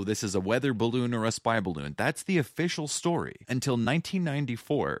 oh, this is a weather balloon or a spy balloon. That's the official story until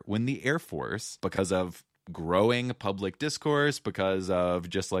 1994, when the Air Force, because of growing public discourse, because of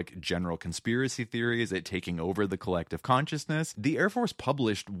just like general conspiracy theories, it taking over the collective consciousness, the Air Force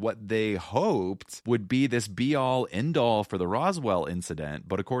published what they hoped would be this be-all, end-all for the Roswell incident.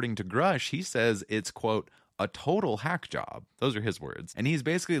 But according to Grush, he says it's, quote, a total hack job. Those are his words. And he's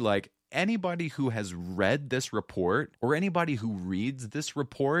basically like, anybody who has read this report or anybody who reads this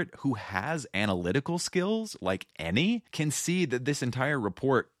report who has analytical skills, like any, can see that this entire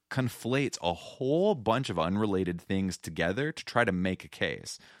report conflates a whole bunch of unrelated things together to try to make a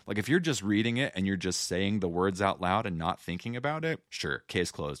case. Like, if you're just reading it and you're just saying the words out loud and not thinking about it, sure,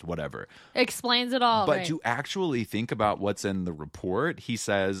 case closed, whatever. Explains it all. But right? to actually think about what's in the report, he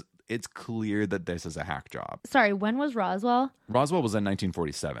says it's clear that this is a hack job. Sorry, when was Roswell? Roswell was in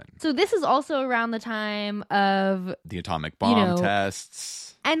 1947. So this is also around the time of the atomic bomb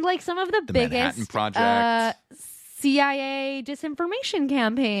tests. And like some of the biggest Manhattan Project. CIA disinformation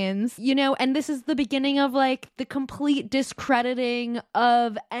campaigns, and this is the beginning of like the complete discrediting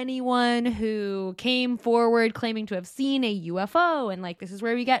of anyone who came forward claiming to have seen a UFO. And like, this is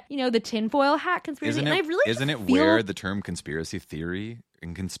where we get, the tinfoil hat conspiracy. Isn't it where the term conspiracy theory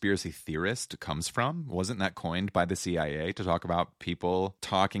and conspiracy theorist comes from? Wasn't that coined by the CIA to talk about people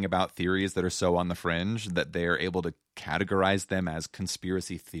talking about theories that are so on the fringe that they're able to categorize them as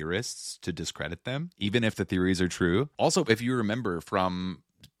conspiracy theorists to discredit them, even if the theories are true? Also, if you remember from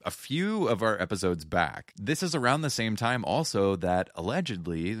a few of our episodes back, this is around the same time also that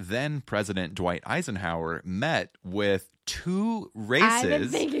allegedly then President Dwight Eisenhower met with two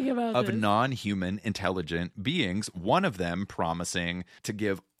races of non-human intelligent beings, one of them promising to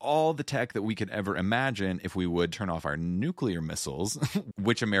give all the tech that we could ever imagine if we would turn off our nuclear missiles,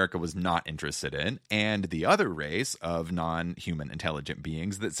 which America was not interested in, and the other race of non-human intelligent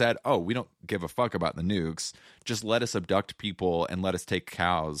beings that said, oh, we don't give a fuck about the nukes, just let us abduct people and let us take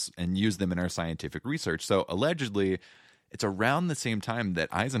cows and use them in our scientific research. So allegedly, it's around the same time that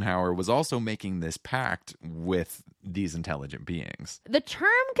Eisenhower was also making this pact with these intelligent beings. The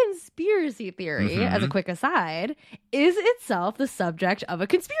term conspiracy theory, as a quick aside, is itself the subject of a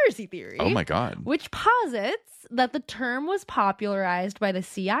conspiracy theory. Oh my God. Which posits that the term was popularized by the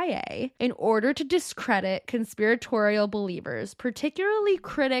CIA in order to discredit conspiratorial believers, particularly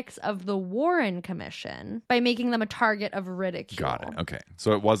critics of the Warren Commission, by making them a target of ridicule. Got it. Okay.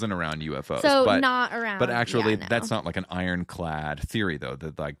 So it wasn't around UFOs. So not around. But actually, that's not like an ironclad theory, though,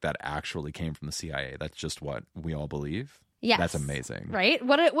 that actually came from the CIA. That's just what we all believe. Yes. That's amazing. Right?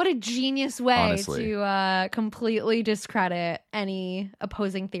 What a genius way Honestly. to completely discredit any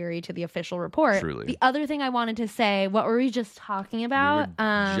opposing theory to the official report. Truly. The other thing I wanted to say, what were we just talking about? We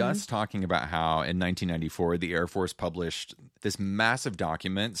were just talking about how in 1994, the Air Force published this massive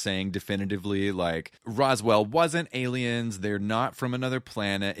document saying definitively, like, Roswell wasn't aliens. They're not from another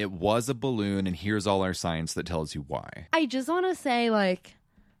planet. It was a balloon. And here's all our science that tells you why. I just want to say, like,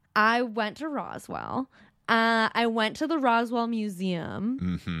 I went to Roswell. I went to the Roswell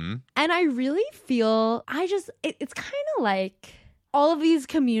Museum, and I really feel it's kind of like all of these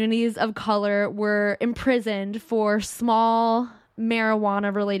communities of color were imprisoned for small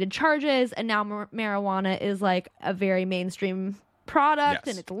marijuana related charges, and now marijuana is like a very mainstream product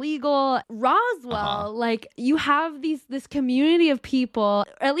and it's legal. Roswell, like, you have this community of people,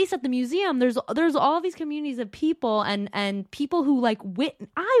 at least at the museum, there's all these communities of people and people who like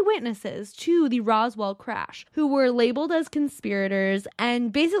eyewitnesses to the Roswell crash who were labeled as conspirators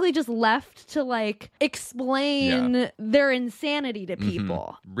and basically just left to like explain their insanity to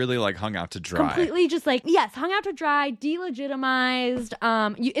people. Really like hung out to dry. Completely just like, hung out to dry, delegitimized.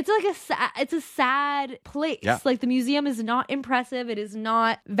 It's a sad place. Yeah. Like, the museum is not impressive. It is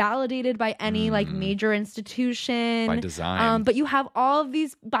not validated by any like major institution. By design. But you have all of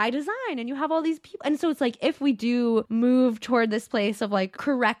these by design, and you have all these people. And so it's like, if we do move toward this place of like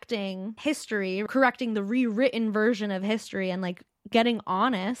correcting history, correcting the rewritten version of history, and like getting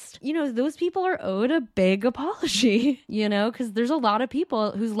honest, those people are owed a big apology, because there's a lot of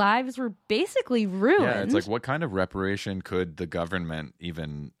people whose lives were basically ruined. Yeah, it's like, what kind of reparation could the government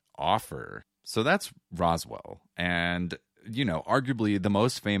even offer? So that's Roswell. And arguably the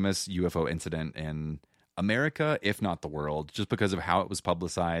most famous UFO incident in America, if not the world, just because of how it was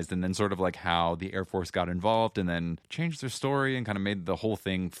publicized, and then sort of like how the Air Force got involved and then changed their story and kind of made the whole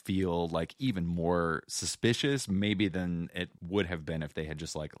thing feel like even more suspicious maybe than it would have been if they had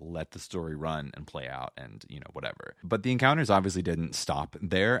just like let the story run and play out and, you know, whatever. But the encounters obviously didn't stop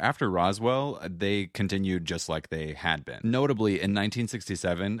there. After Roswell, they continued just like they had been. Notably, in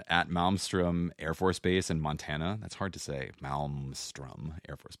 1967, at Malmstrom Air Force Base in Montana, that's hard to say, Malmstrom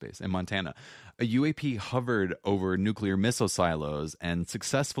Air Force Base in Montana, a UAP hovered over nuclear missile silos and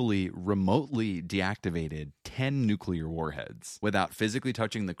successfully remotely deactivated 10 nuclear warheads without physically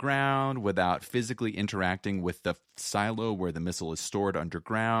touching the ground, without physically interacting with the silo where the missile is stored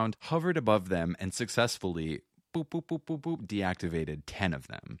underground, hovered above them and successfully boop, boop, boop, boop, boop, deactivated 10 of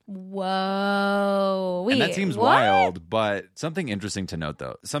them. Whoa. Wait, and that seems wild, but something interesting to note,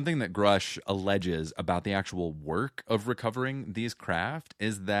 though, something that Grush alleges about the actual work of recovering these craft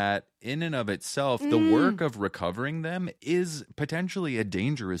is that in and of itself, the work of recovering them is potentially a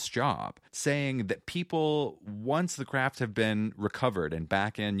dangerous job, saying that people, once the craft have been recovered and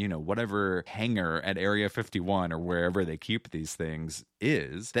back in, you know, whatever hangar at Area 51 or wherever they keep these things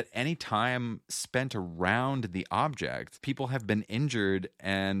is, that any time spent around the object, people have been injured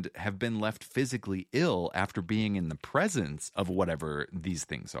and have been left physically ill after being in the presence of whatever these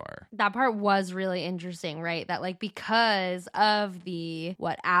things are. That part was really interesting, right? That like because of the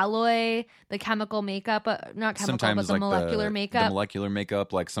alloy, the chemical makeup, not chemical, sometimes but the like molecular makeup. The molecular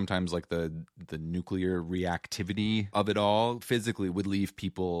makeup, like sometimes like the nuclear reactivity of it all physically would leave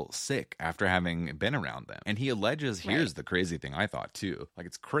people sick after having been around them. And he alleges, here's the crazy thing I thought too, like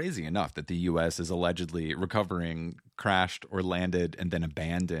it's crazy enough that the U.S. is allegedly recovering crashed or landed and then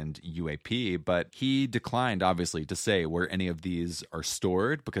abandoned UAP, but he declined obviously to say where any of these are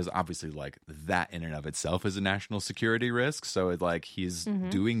stored because obviously like that in and of itself is a national security risk. So it's like he's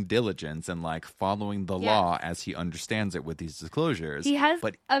doing diligence and like following the law as he understands it with these disclosures. He has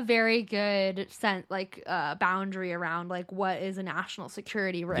a very good sense, like boundary around like what is a national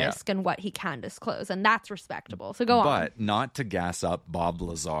security risk and what he can disclose, and that's respectable. So go on. But not to gas up Bob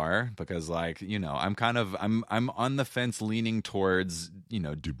Lazar because like, you know, I'm on the fence leaning towards, you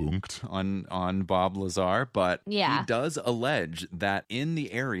know, debunked on Bob Lazar, but he does allege that in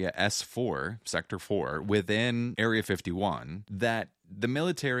the area S4, Sector 4, within Area 51, that the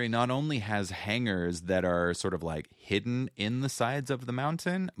military not only has hangars that are sort of like hidden in the sides of the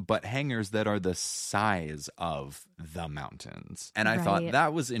mountain, but hangars that are the size of the mountains. And I thought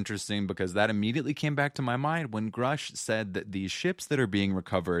that was interesting because that immediately came back to my mind when Grush said that these ships that are being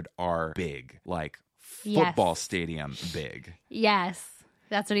recovered are big, like football stadium big. Yes.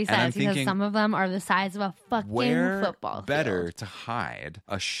 That's what he says. He says some of them are the size of a fucking football field. Better to hide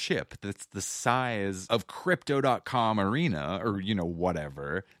a ship that's the size of Crypto.com arena or, you know,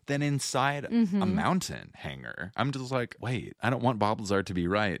 whatever, than inside a mountain hangar. I'm just like, wait, I don't want Bob Lazar to be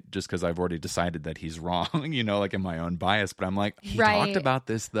right just because I've already decided that he's wrong, you know, like in my own bias. But I'm like, he talked about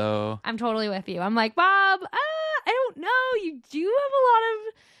this, though. I'm totally with you. I'm like, Bob, I don't know. You do have a lot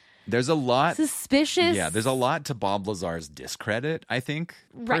of... There's a lot suspicious. Yeah, there's a lot to Bob Lazar's discredit, I think,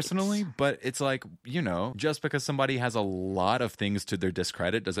 personally. But it's like, you know, just because somebody has a lot of things to their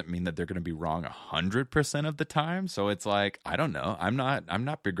discredit doesn't mean that they're going to be wrong 100% of the time. So it's like, I don't know. I'm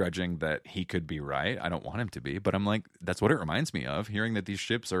not begrudging that he could be right. I don't want him to be, but I'm like, that's what it reminds me of. Hearing that these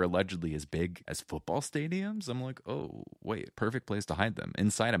ships are allegedly as big as football stadiums, I'm like, oh, wait, perfect place to hide them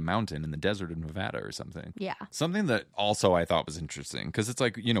inside a mountain in the desert of Nevada or something. Yeah. Something that also I thought was interesting because it's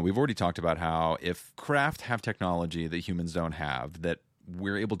like, you know, we've already talked about how if craft have technology that humans don't have, that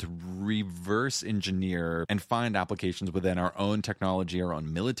we're able to reverse engineer and find applications within our own technology, our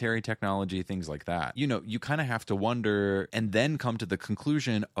own military technology, things like that. You know, you kind of have to wonder and then come to the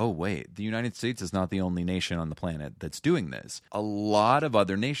conclusion, oh, wait, the United States is not the only nation on the planet that's doing this. A lot of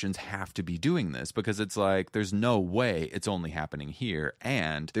other nations have to be doing this because it's like there's no way it's only happening here.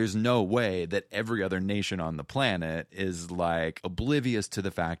 And there's no way that every other nation on the planet is like oblivious to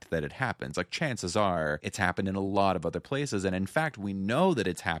the fact that it happens. Like chances are it's happened in a lot of other places. And in fact, we know that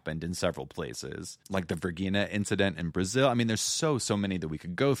it's happened in several places, like the Virginia incident in Brazil. I mean, there's so many that we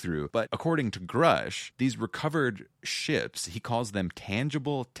could go through. But according to Grush, these recovered ships, he calls them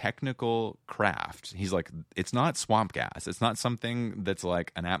tangible technical craft. He's like, it's not swamp gas. It's not something that's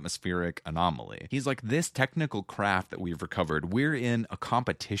like an atmospheric anomaly. He's like, this technical craft that we've recovered, we're in a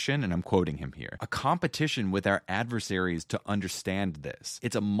competition, and I'm quoting him here, a competition with our adversaries to understand this.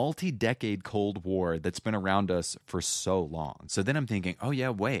 It's a multi-decade Cold War that's been around us for so long. So then I'm thinking, oh yeah,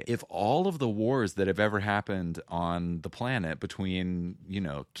 wait, if all of the wars that have ever happened on the planet between, you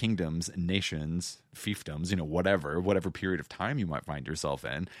know, kingdoms and nations fiefdoms, whatever period of time you might find yourself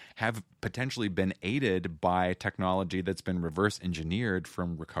in, have potentially been aided by technology that's been reverse engineered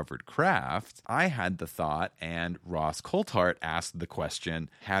from recovered craft. I had the thought, and Ross Coulthart asked the question,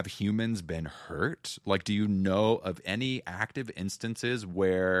 have humans been hurt? Like, do you know of any active instances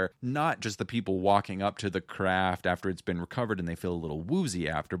where not just the people walking up to the craft after it's been recovered and they feel a little woozy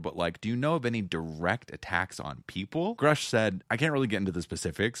after, but like, do you know of any direct attacks on people? Grush said, I can't really get into the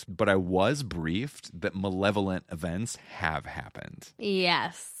specifics, but I was briefed that malevolent events have happened.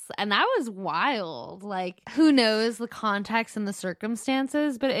 Yes. And that was wild. Like, who knows the context and the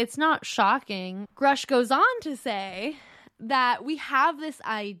circumstances, but it's not shocking. Grush goes on to say that we have this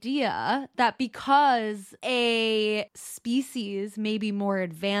idea that because a species may be more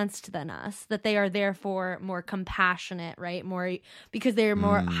advanced than us, that they are therefore more compassionate, right? More because they're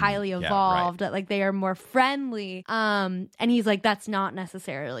more highly evolved, that like they are more friendly. And he's like, that's not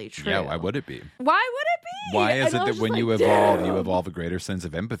necessarily true. Yeah, why would it be? Why would it be? Why is it that when you evolve a greater sense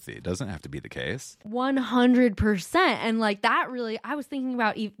of empathy? It doesn't have to be the case. 100%. And like that really, I was thinking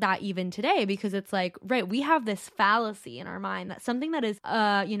about that even today, because it's like, right, we have this fallacy in our mind that something that is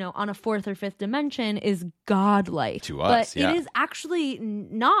on a fourth or fifth dimension is godlike to us, but it is actually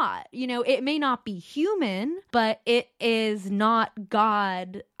not. It may not be human, but it is not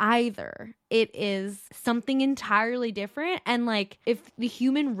God either. It is something entirely different. And like, if the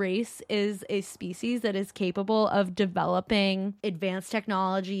human race is a species that is capable of developing advanced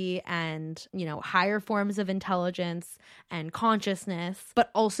technology and, higher forms of intelligence and consciousness, but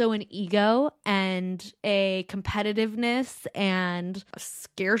also an ego and a competitiveness and a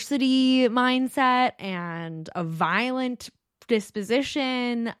scarcity mindset and a violent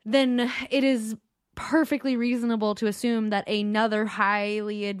disposition, then it is perfectly reasonable to assume that another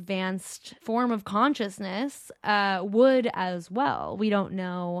highly advanced form of consciousness would as well. We don't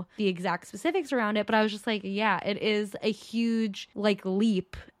know the exact specifics around it, but I was just like, yeah, it is a huge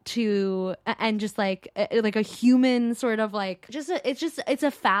leap to, and just like a human sort of it's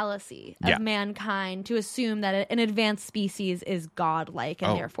a fallacy of mankind to assume that an advanced species is godlike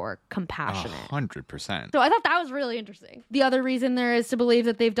and therefore compassionate. 100%. So I thought that was really interesting. The other reason there is to believe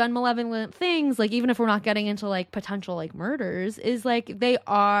that they've done malevolent things, like even if we're not getting into like potential like murders, is like they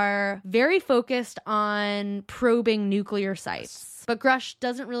are very focused on probing nuclear sites. But Grush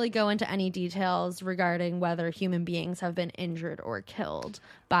doesn't really go into any details regarding whether human beings have been injured or killed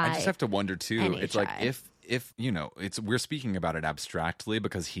by I just have to wonder too. NHI. It's like if we're speaking about it abstractly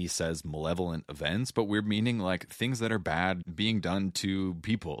because he says malevolent events, but we're meaning like things that are bad being done to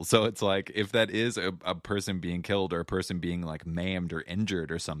people. So it's like, if that is a person being killed or a person being like maimed or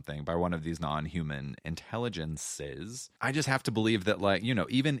injured or something by one of these non-human intelligences, I just have to believe that like,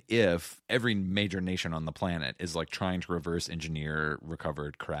 even if every major nation on the planet is like trying to reverse engineer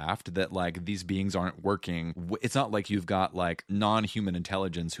recovered craft, that like these beings aren't working. It's not like you've got like non-human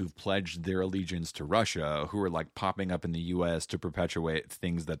intelligence who've pledged their allegiance to Russia, who are like popping up in the US to perpetuate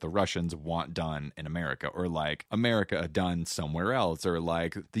things that the Russians want done in America, or like America done somewhere else, or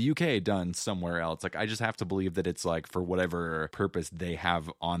like the UK done somewhere else. Like, I just have to believe that it's like for whatever purpose they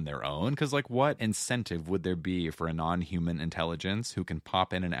have on their own. Because like, what incentive would there be for a non-human intelligence who can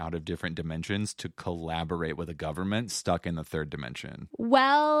pop in and out of different dimensions to collaborate with a government stuck in the third dimension?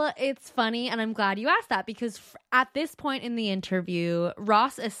 Well, it's funny, and I'm glad you asked that, because at this point in the interview,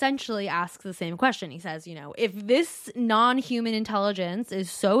 Ross essentially asks the same question. He says, if this non-human intelligence is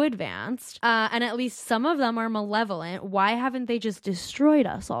so advanced, and at least some of them are malevolent, why haven't they just destroyed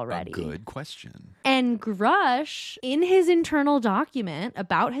us already? A good question. And Grush, in his internal document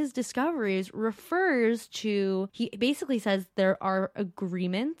about his discoveries, he basically says there are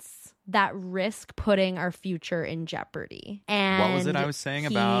agreements that risk putting our future in jeopardy. And what was it I was saying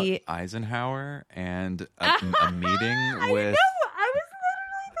about Eisenhower and a meeting with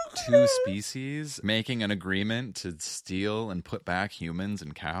two species making an agreement to steal and put back humans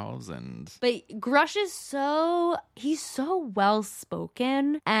and cows? But Grush is he's so well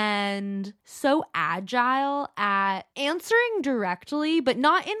spoken and so agile at answering directly, but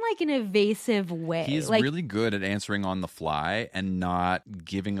not in like an evasive way. He's like, really good at answering on the fly and not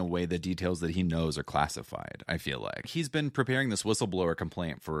giving away the details that he knows are classified. I feel like he's been preparing this whistleblower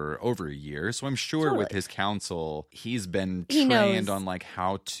complaint for over a year, so I'm sure with his counsel he's been trained on like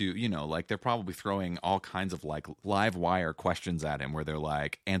how to you know, like they're probably throwing all kinds of like live wire questions at him where they're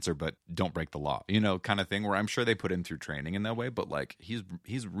like, answer but don't break the law, you know, kind of thing, where I'm sure they put him through training in that way, but like he's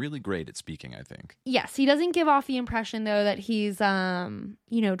really great at speaking, I think. Yes, he doesn't give off the impression though that he's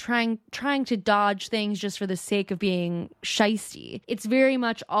you know, trying to dodge things just for the sake of being shisty. It's very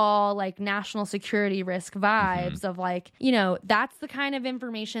much all like national security risk vibes of like, you know, that's the kind of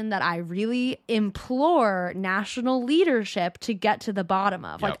information that I really implore national leadership to get to the bottom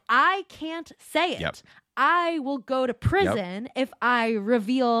of. Like, I can't say it. I will go to prison if I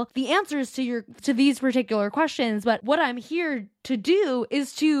reveal the answers to these particular questions. But what I'm here to do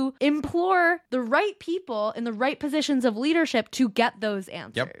is to implore the right people in the right positions of leadership to get those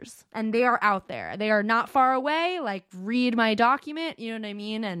answers. And they are out there. They are not far away. Like, read my document, you know what I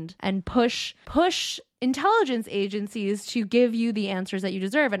mean? And push intelligence agencies to give you the answers that you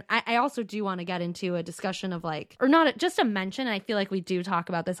deserve. And I also do want to get into a discussion of like, or not just a mention, I feel like we do talk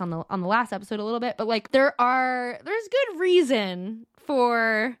about this on the last episode a little bit, but like there's good reason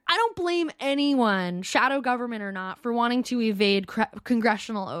for, I don't blame anyone, shadow government or not, for wanting to evade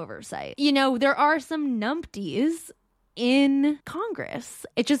congressional oversight. You know, there are some numpties in Congress.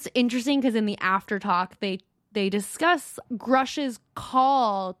 It's just interesting because in the after talk, they discuss Grush's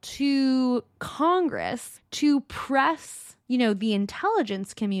call to Congress to press, you know, the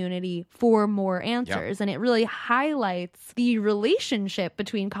intelligence community for more answers. And it really highlights the relationship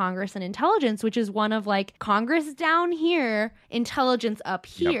between Congress and intelligence, which is one of like Congress down here, intelligence up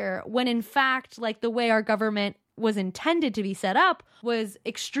here, when in fact, like the way our government was intended to be set up was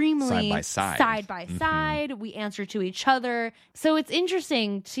extremely side by side. We answer to each other. So it's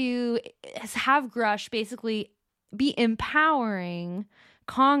interesting to have Grush basically be empowering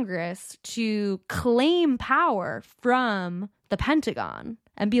Congress to claim power from the Pentagon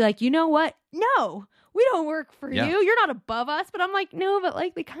and be like, you know what? No, we don't work for you. You're not above us. But I'm like, no, but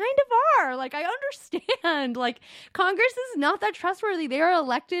like they kind of are. Like, I understand. Like, Congress is not that trustworthy. They are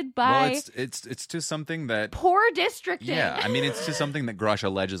elected by. Well, it's to something that poor districting. Yeah, I mean, it's to something that Grush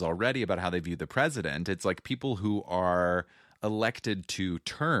alleges already about how they view the president. It's like people who are elected to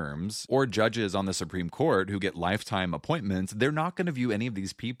terms or judges on the Supreme Court who get lifetime appointments, they're not going to view any of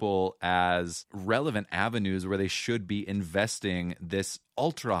these people as relevant avenues where they should be investing this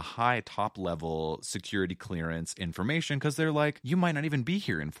ultra high top level security clearance information, because they're like, you might not even be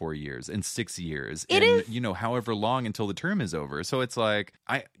here in 4 years, in 6 years, you know, however long until the term is over. So it's like,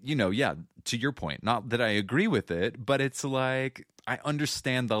 to your point, not that I agree with it, but it's like, I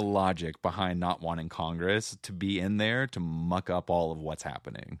understand the logic behind not wanting Congress to be in there to muck up all of what's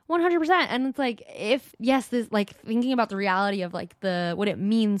happening. 100%. And it's like, this, like, thinking about the reality of like what it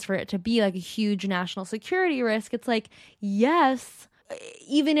means for it to be like a huge national security risk, it's like, yes,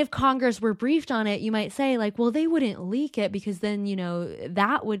 even if Congress were briefed on it, you might say like, well, they wouldn't leak it because then, you know,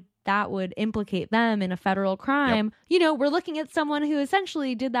 that would implicate them in a federal crime. You know, we're looking at someone who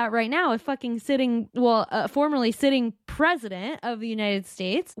essentially did that right now, a fucking formerly sitting president of the United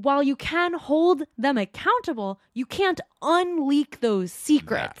States. While you can hold them accountable, you can't unleak those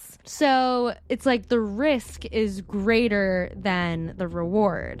secrets. So it's like the risk is greater than the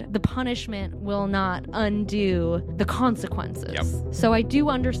reward. The punishment will not undo the consequences. So I do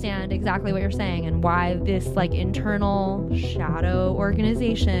understand exactly what you're saying and why this like internal shadow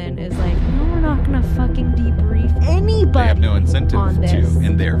organization is like, no, we're not gonna fucking debrief anybody. They have no incentive on this. To,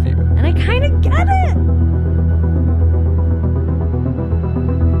 in their view. And I kind of get it.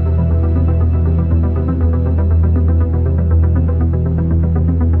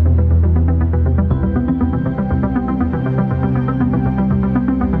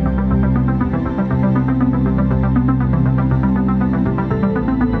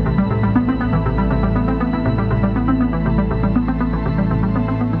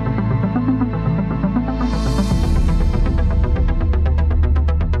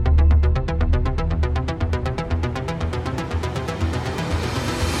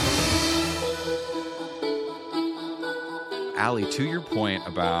 To your point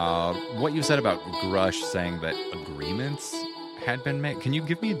about what you said about Grush saying that agreements had been made, can you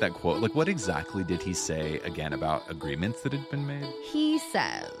give me that quote? Like, what exactly did he say again about agreements that had been made? He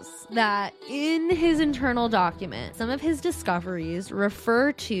says that in his internal document, some of his discoveries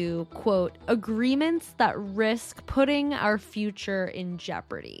refer to, quote, agreements that risk putting our future in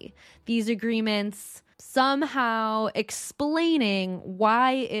jeopardy. These agreements somehow explaining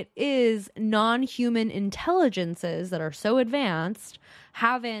why it is non-human intelligences that are so advanced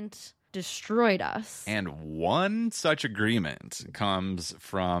haven't destroyed us. And one such agreement comes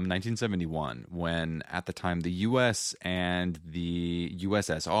from 1971, when at the time the US and the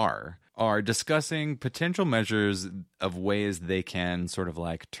USSR are discussing potential measures of ways they can sort of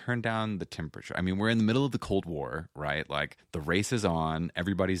like turn down the temperature. I mean, we're in the middle of the Cold War, right? Like the race is on.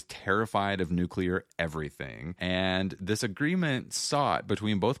 Everybody's terrified of nuclear everything. And this agreement sought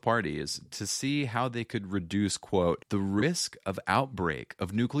between both parties to see how they could reduce, quote, the risk of outbreak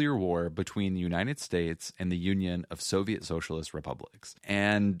of nuclear war between the United States and the Union of Soviet Socialist Republics.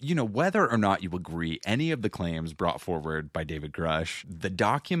 And, you know, whether or not you agree any of the claims brought forward by David Grush, the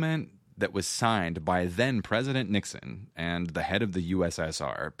document that was signed by then President Nixon and the head of the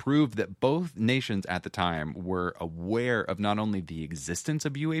USSR proved that both nations at the time were aware of not only the existence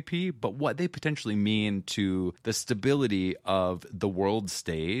of UAP, but what they potentially mean to the stability of the world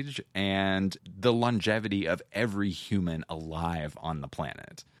stage and the longevity of every human alive on the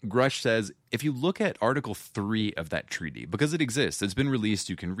planet. Grush says, if you look at Article 3 of that treaty, because it exists, it's been released,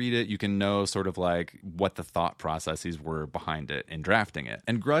 you can read it, you can know sort of like what the thought processes were behind it in drafting it.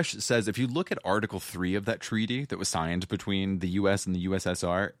 And Grush says, if you look at Article 3 of that treaty that was signed between the US and the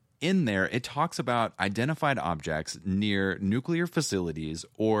USSR, in there, it talks about identified objects near nuclear facilities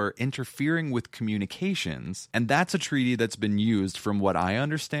or interfering with communications. And that's a treaty that's been used, from what I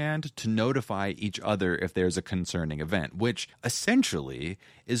understand, to notify each other if there's a concerning event, which essentially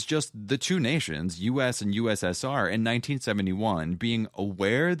is just the two nations, US and USSR, in 1971 being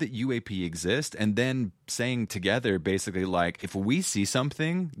aware that UAP exists and then saying together basically like, if we see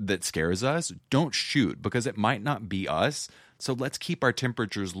something that scares us, don't shoot because it might not be us. So let's keep our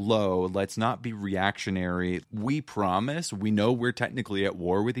temperatures low. Let's not be reactionary. We promise, we know we're technically at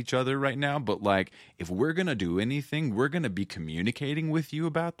war with each other right now, but like if we're going to do anything, we're going to be communicating with you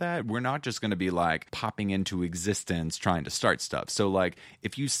about that. We're not just going to be like popping into existence trying to start stuff. So like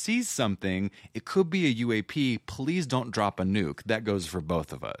if you see something, it could be a UAP, please don't drop a nuke. That goes for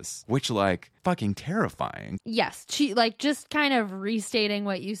both of us, which like fucking terrifying. Yes, like just kind of restating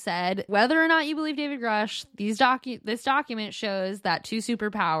what you said. Whether or not you believe David Grush, this document shows that two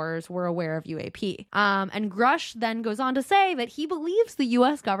superpowers were aware of UAP. And Grush then goes on to say that he believes the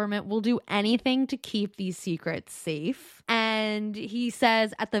U.S. government will do anything to keep these secrets safe. And he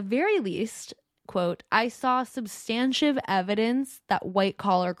says, at the very least, quote, I saw substantive evidence that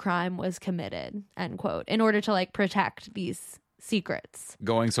white-collar crime was committed, end quote, in order to like protect these secrets.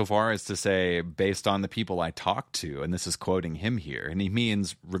 Going so far as to say, based on the people I talked to, and this is quoting him here, and he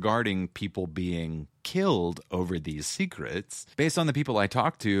means regarding people being killed over these secrets, based on the people I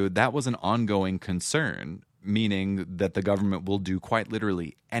talked to, that was an ongoing concern, meaning that the government will do quite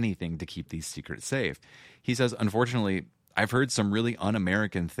literally anything to keep these secrets safe. He says, unfortunately, I've heard some really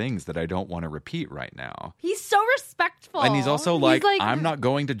un-American things that I don't want to repeat right now. He's so respectful. And he's also like, I'm not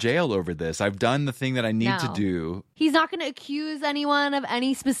going to jail over this. I've done the thing that I need to do. He's not going to accuse anyone of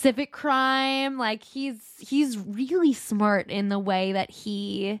any specific crime. Like he's really smart in the way that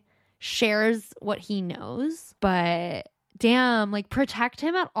he shares what he knows. But damn, like protect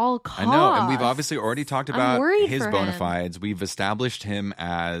him at all costs. I know, and we've obviously already talked about his bona fides. We've established him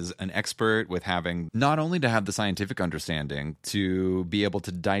as an expert with having not only to have the scientific understanding to be able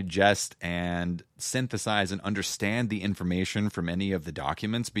to digest and synthesize and understand the information from any of the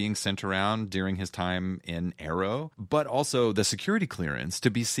documents being sent around during his time in Arrow, but also the security clearance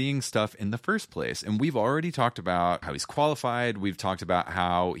to be seeing stuff in the first place. And we've already talked about how he's qualified. We've talked about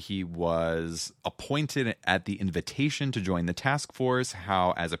how he was appointed at the invitation to join the task force,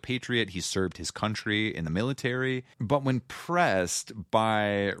 how as a patriot he served his country in the military. But when pressed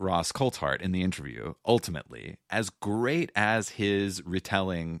by Ross Coulthart in the interview, ultimately, as great as his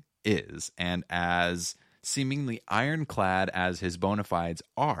retelling is, and as seemingly ironclad as his bona fides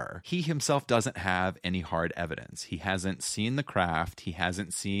are, he himself doesn't have any hard evidence. He hasn't seen the craft. He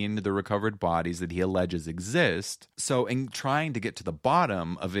hasn't seen the recovered bodies that he alleges exist. So in trying to get to the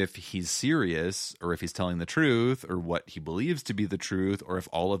bottom of if he's serious or if he's telling the truth or what he believes to be the truth, or if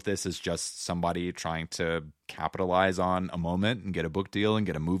all of this is just somebody trying to capitalize on a moment and get a book deal and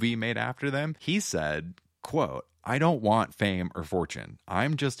get a movie made after them, he said, quote, I don't want fame or fortune.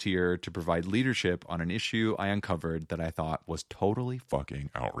 I'm just here to provide leadership on an issue I uncovered that I thought was totally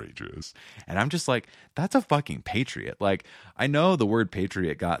fucking outrageous. And I'm just like, that's a fucking patriot. Like, I know the word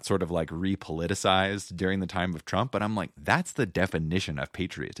patriot got sort of like repoliticized during the time of Trump, but I'm like, that's the definition of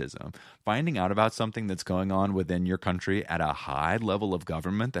patriotism. Finding out about something that's going on within your country at a high level of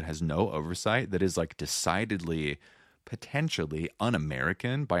government that has no oversight, that is like decidedly potentially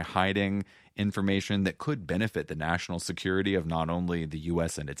un-American by hiding information that could benefit the national security of not only the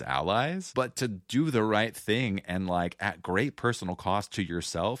U.S. and its allies, but to do the right thing and like at great personal cost to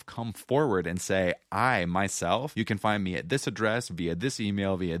yourself, come forward and say, I, myself, you can find me at this address, via this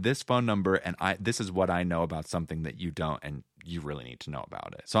email, via this phone number, and this is what I know about something that you don't, and you really need to know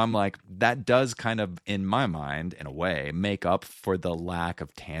about it. So I'm like, that does kind of, in my mind, in a way, make up for the lack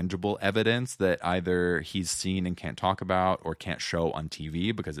of tangible evidence that either he's seen and can't talk about or can't show on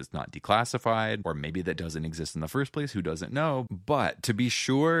TV because it's not declassified, or maybe that doesn't exist in the first place. Who doesn't know? But to be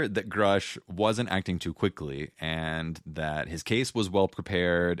sure that Grush wasn't acting too quickly and that his case was well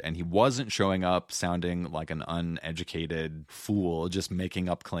prepared and he wasn't showing up sounding like an uneducated fool just making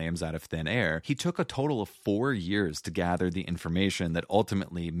up claims out of thin air, he took a total of 4 years to gather the information that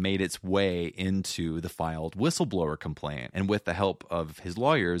ultimately made its way into the filed whistleblower complaint. And with the help of his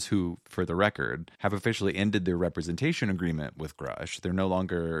lawyers, who, for the record, have officially ended their representation agreement with Grush, they're no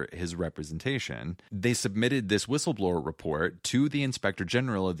longer his representation, they submitted this whistleblower report to the Inspector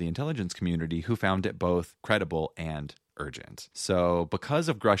General of the intelligence community, who found it both credible and urgent. So because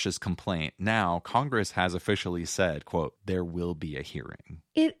of Grush's complaint, now Congress has officially said, quote, there will be a hearing.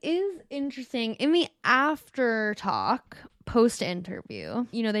 It is interesting. In the after talk, post-interview,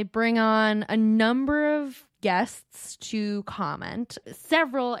 they bring on a number of guests to comment.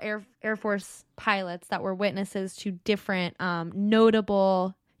 Several Air Force pilots that were witnesses to different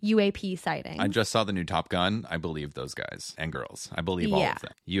notable UAP sighting. I just saw the new Top Gun. I believe those guys and girls. I believe all of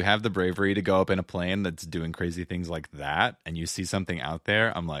them. You have the bravery to go up in a plane that's doing crazy things like that, and you see something out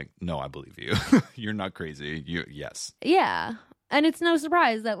there. I'm like, no, I believe you. You're not crazy. Yes. Yeah. And it's no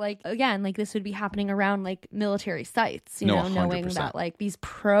surprise that, this would be happening around, military sites, knowing that, these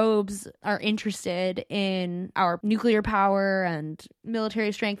probes are interested in our nuclear power and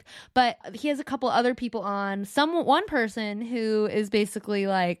military strength. But he has a couple other people on. One person who is basically,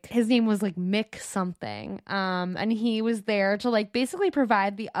 his name was, Mick something. And he was there to, basically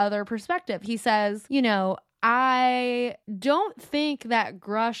provide the other perspective. He says, I don't think that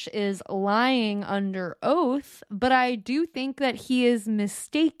Grush is lying under oath, but I do think that he is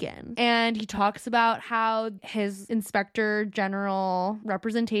mistaken. And he talks about how his Inspector General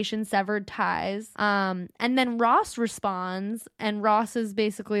representation severed ties. And then Ross responds, and Ross is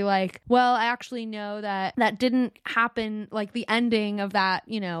basically like, well, I actually know that didn't happen. The ending of that,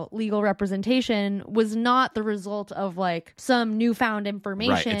 legal representation was not the result of some newfound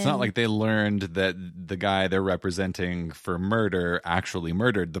information. Right. It's not like they learned that the guy they're representing for murder actually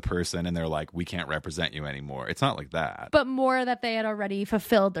murdered the person and they're like, we can't represent you anymore. It's not like that. But more that they had already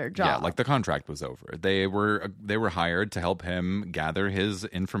fulfilled their job. Yeah, the contract was over. They were hired to help him gather his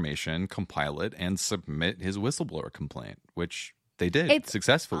information, compile it, and submit his whistleblower complaint, which they did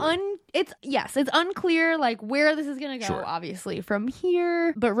successfully. It's unclear where this is gonna go, sure, obviously, from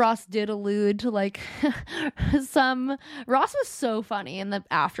here. But Ross did allude to Ross was so funny in the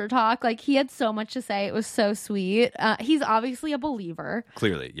after talk. He had so much to say. It was so sweet. He's obviously a believer.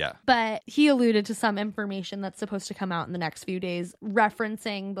 Clearly, yeah. But he alluded to some information that's supposed to come out in the next few days,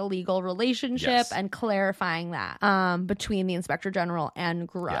 referencing the legal relationship and clarifying that between the Inspector General and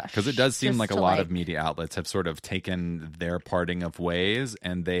Grush. Yeah, because it does seem like a lot of media outlets have sort of taken their parting of ways,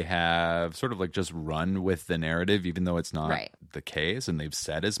 and they have sort of just run with the narrative, even though it's not the case, and they've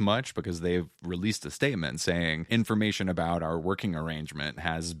said as much because they've released a statement saying information about our working arrangement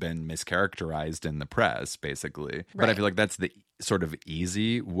has been mischaracterized in the press, basically. Right. But I feel like that's the sort of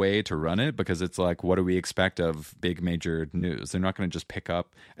easy way to run it, because it's what do we expect of big major news? They're not going to just pick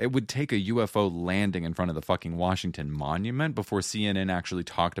up. It would take a UFO landing in front of the fucking Washington Monument before CNN actually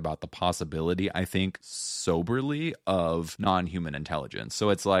talked about the possibility, I think, soberly, of non-human intelligence.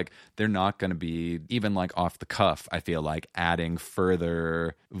 So it's they're not going to be even off the cuff, I feel adding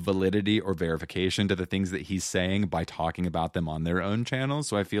further validity or verification to the things that he's saying by talking about them on their own channels.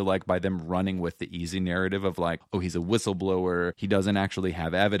 So I feel by them running with the easy narrative of oh, he's a whistleblower, he doesn't actually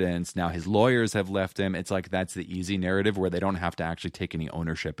have evidence, now his lawyers have left him, it's that's the easy narrative where they don't have to actually take any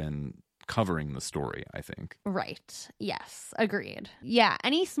ownership in covering the story, I think. Right. Yes. Agreed. Yeah.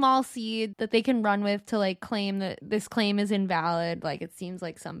 Any small seed that they can run with to claim that this claim is invalid, it seems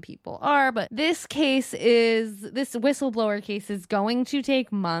like some people are, but this whistleblower case is going to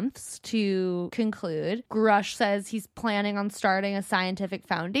take months to conclude. Grush says he's planning on starting a scientific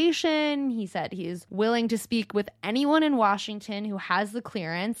foundation. He said he is willing to speak with anyone in Washington who has the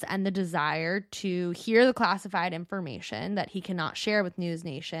clearance and the desire to hear the classified information that he cannot share with News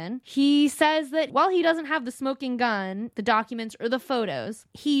Nation. He says that while he doesn't have the smoking gun, the documents, or the photos,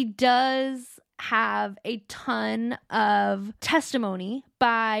 he does have a ton of testimony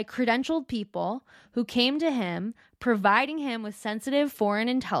by credentialed people who came to him, providing him with sensitive foreign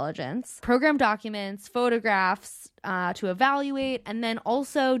intelligence, program documents, photographs to evaluate, and then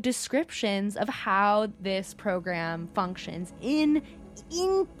also descriptions of how this program functions in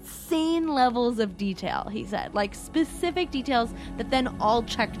insane levels of detail, he said. Specific details that then all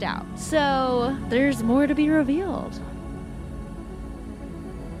checked out. So there's more to be revealed.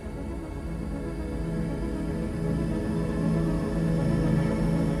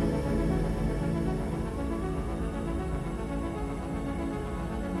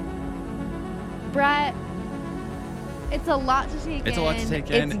 Brett, it's a lot to take in. It's a lot to take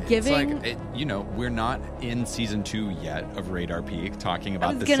in. It's giving... It's like, we're not in season 2 yet of Radar Peak talking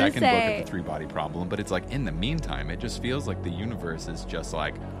about the second book of the three-body problem, but it's like, in the meantime, it just feels like the universe is just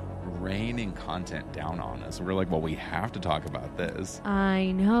like raining content down on us. We're like, well, we have to talk about this.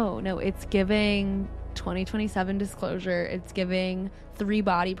 I know. No, it's giving 2027 disclosure. It's giving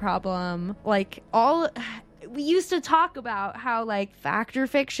three-body problem. Like, all... We used to talk about how, like, fact or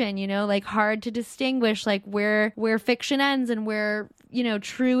fiction, like, hard to distinguish, like, where fiction ends and where,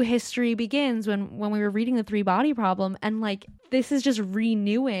 true history begins when we were reading the three-body problem. And, like, this is just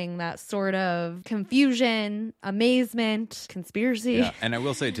renewing that sort of confusion, amazement, conspiracy. Yeah, and I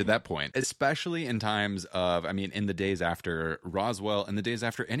will say, to that point, especially in times of, in the days after Roswell, and the days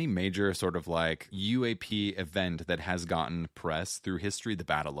after any major sort of like UAP event that has gotten press through history, the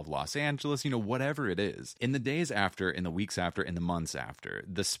Battle of Los Angeles, whatever it is, in the days after, in the weeks after, in the months after,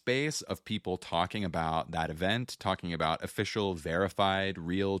 the space of people talking about that event, talking about official, verified,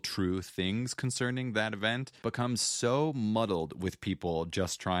 real, true things concerning that event becomes so muddled with people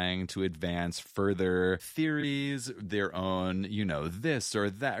just trying to advance further theories, their own, this or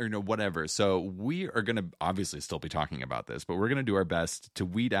that, or whatever. So we are going to obviously still be talking about this, but we're going to do our best to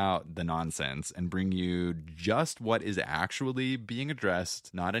weed out the nonsense and bring you just what is actually being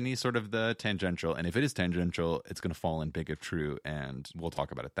addressed, not any sort of the tangential. And if it is tangential, it's going to fall in big if true, and we'll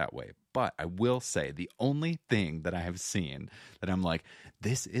talk about it that way. But I will say, the only thing that I have seen that I'm like,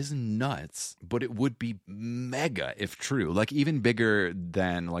 this is nuts, but it would be mega if true, like even bigger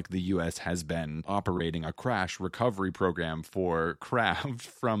than like the US has been operating a crash recovery program for craft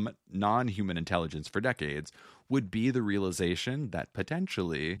from non-human intelligence for decades, would be the realization that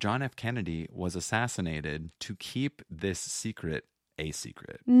potentially John F. Kennedy was assassinated to keep this secret a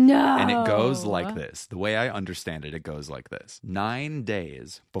secret. No. And it goes like this. The way I understand it, it goes like this. 9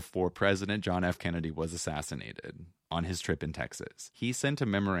 days before President John F. Kennedy was assassinated on his trip in Texas, he sent a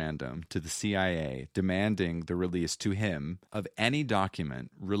memorandum to the CIA demanding the release to him of any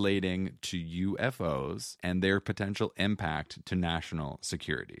document relating to UFOs and their potential impact to national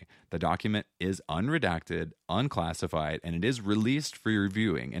security. The document is unredacted, unclassified, and it is released for your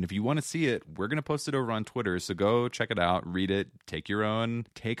viewing. And if you want to see it, we're going to post it over on Twitter, so go check it out, read it, take your own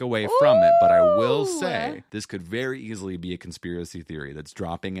takeaway from it. But I will say, this could very easily be a conspiracy theory that's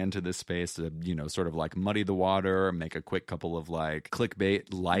dropping into this space to, sort of like muddy the water, make a quick couple of like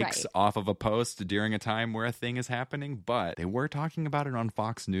clickbait likes off of a post during a time where a thing is happening. But they were talking about it on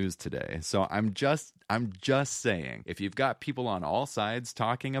Fox News today. So I'm just saying, if you've got people on all sides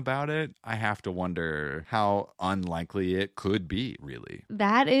talking about it, I have to wonder how unlikely it could be, really.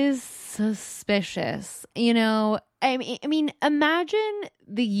 That is suspicious. I mean, imagine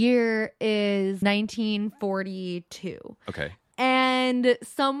the year is 1942. Okay. And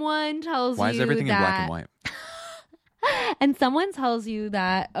someone tells you why is everything in black and white? And someone tells you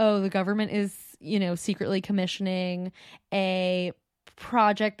that, the government is, secretly commissioning a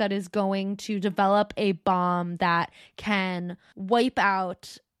project that is going to develop a bomb that can wipe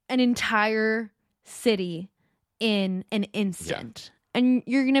out an entire city in an instant. Yeah. And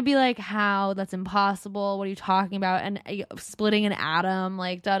you're going to be like, how? That's impossible. What are you talking about? And splitting an atom,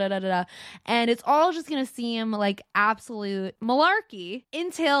 like da-da-da-da-da. And it's all just going to seem like absolute malarkey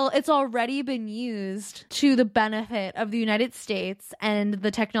until it's already been used to the benefit of the United States and the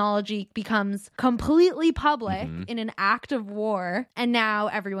technology becomes completely public in an act of war. And now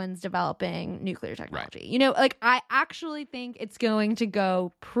everyone's developing nuclear technology. Right. I actually think it's going to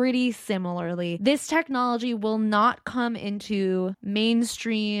go pretty similarly. This technology will not come into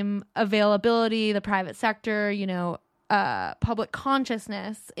mainstream availability, the private sector, public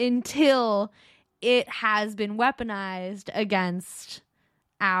consciousness until it has been weaponized against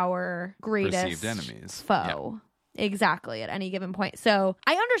our greatest perceived enemies. Foe. Yeah. Exactly, at any given point. So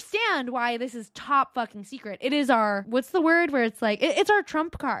I understand why this is top fucking secret. It is our, what's the word where it's like, it's our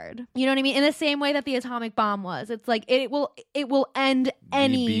trump card. You know what I mean? In the same way that the atomic bomb was. It's like, it will end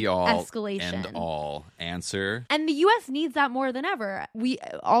any escalation. End all answer. And the U.S. needs that more than ever.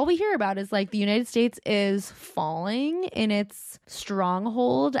 All we hear about is like the United States is falling in its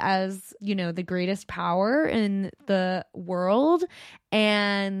stronghold as, the greatest power in the world.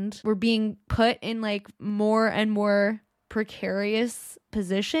 And we're being put in like more and more precarious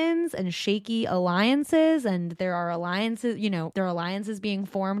positions and shaky alliances. And there are alliances, there are alliances being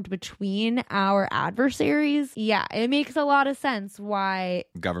formed between our adversaries. Yeah, it makes a lot of sense why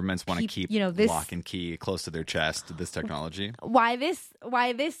governments want to keep this lock and key close to their chest, this technology. Why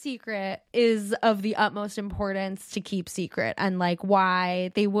this secret is of the utmost importance to keep secret, and like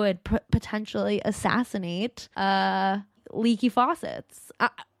why they would potentially assassinate leaky faucets.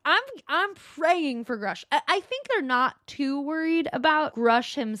 I'm praying for Grush. I think they're not too worried about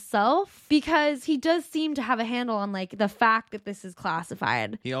Grush himself because he does seem to have a handle on like the fact that this is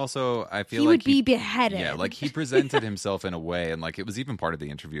classified. He also, I feel he like would be beheaded. Yeah, like he presented himself in a way, and like it was even part of the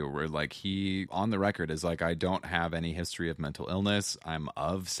interview where like he on the record is like, I don't have any history of mental illness. I'm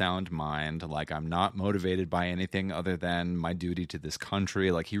of sound mind. Like I'm not motivated by anything other than my duty to this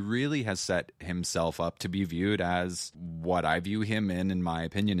country. Like he really has set himself up to be viewed as what I view him in my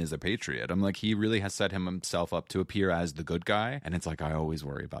opinion, is a patriot. I'm like, he really has set himself up to appear as the good guy. And it's like, I always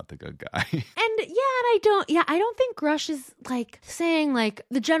worry about the good guy. I don't think Grush is like saying like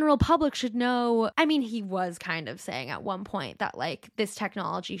the general public should know. I mean, he was kind of saying at one point that like this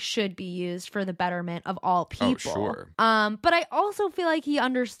technology should be used for the betterment of all people. Oh, sure. But I also feel like he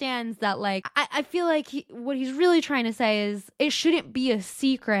understands that like, I feel like what he's really trying to say is it shouldn't be a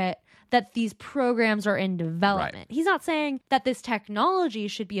secret that these programs are in development. Right. He's not saying that this technology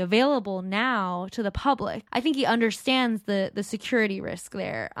should be available now to the public. I think he understands the security risk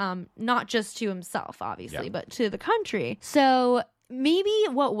there, not just to himself, obviously, but to the country. So maybe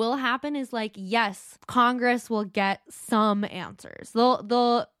what will happen is like, yes, Congress will get some answers.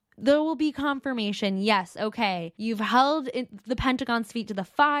 There will be confirmation. Yes, okay, you've held the Pentagon's feet to the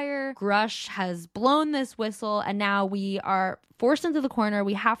fire. Grush has blown this whistle, and now we are forced into the corner.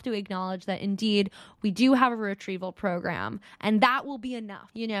 We have to acknowledge that indeed we do have a retrieval program, and that will be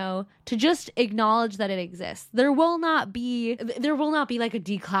enough, to just acknowledge that it exists. There will not be like a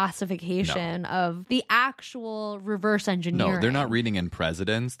declassification of the actual reverse engineering. No, they're not reading in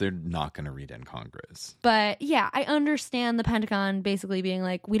presidents. They're not going to read in Congress. But yeah, I understand the Pentagon basically being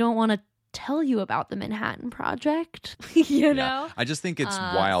like, we don't want to tell you about the Manhattan Project, you know? I just think it's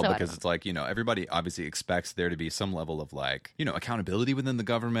wild because it's like, everybody obviously expects there to be some level of like, accountability within the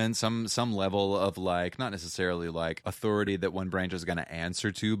government, some level of like, not necessarily like authority that one branch is going to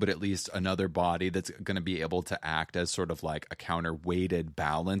answer to, but at least another body that's going to be able to act as sort of like a counterweighted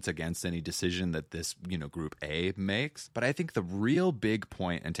balance against any decision that this, group A makes. But I think the real big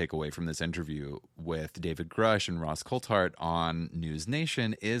point and takeaway from this interview with David Grush and Ross Coulthart on News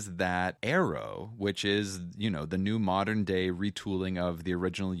Nation is that Arrow, which is, the new modern day retooling of the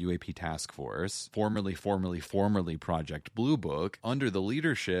original UAP task force, formerly Project Blue Book, under the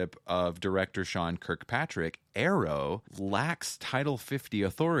leadership of director Sean Kirkpatrick, Arrow lacks Title 50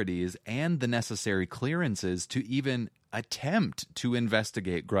 authorities and the necessary clearances to even attempt to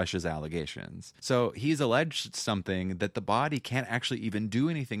investigate Grush's allegations. So he's alleged something that the body can't actually even do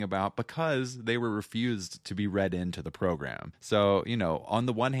anything about because they were refused to be read into the program. So, on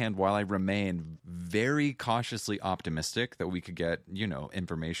the one hand, while I remain very cautiously optimistic that we could get,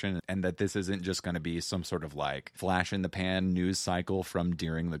 information and that this isn't just going to be some sort of like flash in the pan news cycle from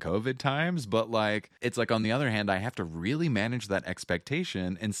during the COVID times, but like, it's like on the other hand, I have to really manage that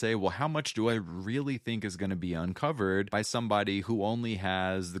expectation and say, well, how much do I really think is going to be uncovered by somebody who only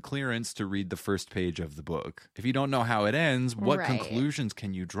has the clearance to read the first page of the book? If you don't know how it ends, what conclusions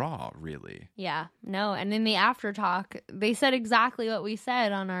can you draw, really? Yeah, no. And in the after talk, they said exactly what we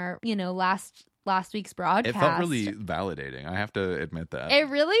said on our, last week's broadcast. It felt really validating. I have to admit that. It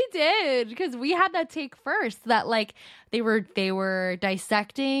really did, because we had that take first that like they were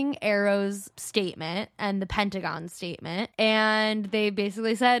dissecting Arrow's statement and the Pentagon statement, and they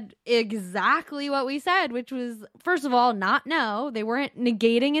basically said exactly what we said, which was, first of all, they weren't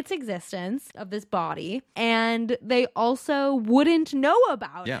negating its existence of this body, and they also wouldn't know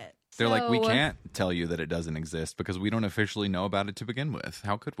about it. They're like, we can't tell you that it doesn't exist because we don't officially know about it to begin with.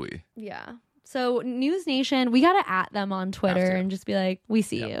 How could we? Yeah. So News Nation, we got to at them on Twitter and just be like, we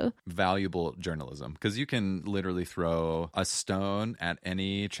see you. Valuable journalism, because you can literally throw a stone at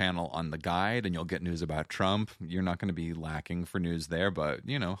any channel on the guide and you'll get news about Trump. You're not going to be lacking for news there, but,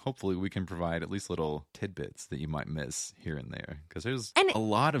 hopefully we can provide at least little tidbits that you might miss here and there, because there's a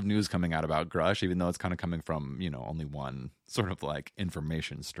lot of news coming out about Grush, even though it's kind of coming from, only one sort of like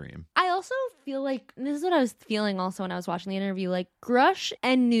information stream. I also feel like, this is what I was feeling also when I was watching the interview, like Grush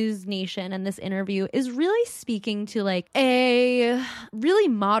and News Nation and this interview is really speaking to like a really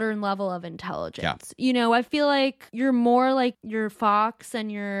modern level of intelligence. I feel like you're more like your Fox and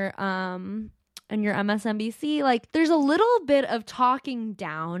your MSNBC, like there's a little bit of talking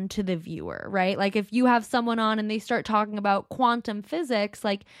down to the viewer, right? Like if you have someone on and they start talking about quantum physics,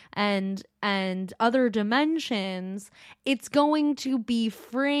 like, and and other dimensions, it's going to be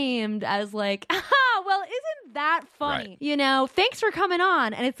framed as like, well, isn't that funny? Right. You know, thanks for coming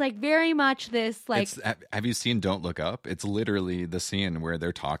on. And it's like very much this like... have you seen Don't Look Up? It's literally the scene where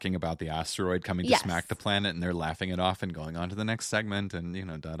they're talking about the asteroid coming to smack the planet and they're laughing it off and going on to the next segment and, you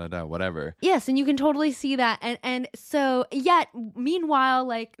know, whatever. Yes, and you can totally see that. And so, yet, meanwhile,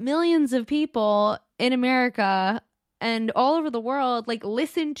 like millions of people in America and all over the world, like,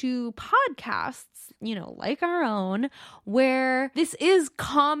 listen to podcasts, you know, like our own, where this is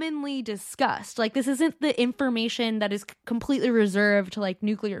commonly discussed. Like, this isn't the information that is completely reserved to, like,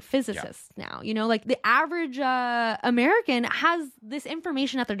 nuclear physicists now. You know, like, the average American has this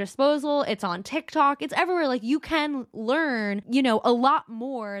information at their disposal. It's on TikTok. It's everywhere. Like, you can learn, you know, a lot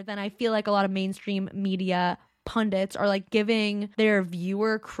more than I feel like a lot of mainstream media pundits are like giving their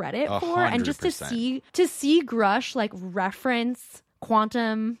viewer credit for. 100%. And just to see Grush like reference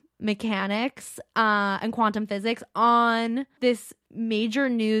quantum mechanics and quantum physics on this major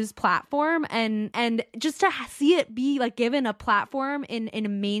news platform and just to see it be like given a platform in a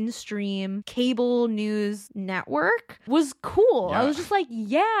mainstream cable news network was cool. I was just like,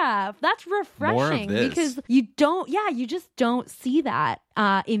 yeah, that's refreshing because you just don't see that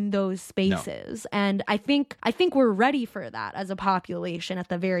in those spaces. No. And I think we're ready for that as a population at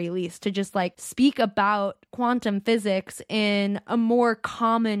the very least, to just like speak about quantum physics in a more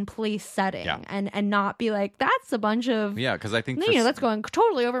commonplace setting and not be like, that's a bunch of because I think that's going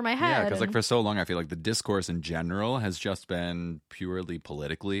totally over my head. Yeah, because like for so long I feel like the discourse in general has just been purely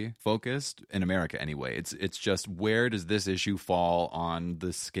politically focused in America anyway. It's just, where does this issue fall on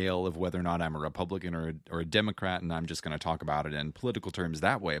the scale of whether or not I'm a Republican or a Democrat, and I'm just going to talk about it in political terms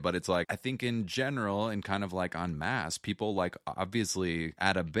that way. But it's like, I think in general and kind of like en masse, people like obviously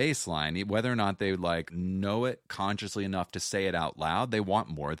at a baseline, whether or not they like know it consciously enough to say it out loud, they want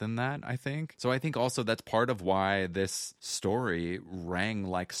more than that, I think. So I think also that's part of why this story rang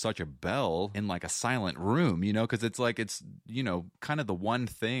like such a bell in like a silent room, you know, because it's like, it's, you know, kind of the one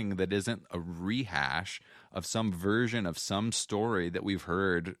thing that isn't a rehash of some version of some story that we've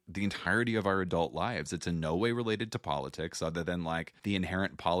heard the entirety of our adult lives. It's in no way related to politics, other than like the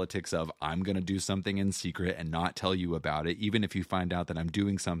inherent politics of, I'm going to do something in secret and not tell you about it, even if you find out that I'm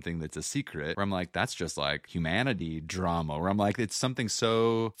doing something that's a secret. Where I'm like, that's just like humanity drama, where I'm like, it's something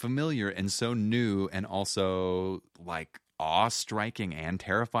so familiar and so new and also like awe-striking and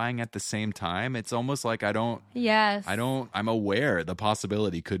terrifying at the same time. It's almost like I'm aware the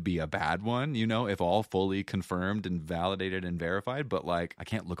possibility could be a bad one, you know, if all fully confirmed and validated and verified, but like I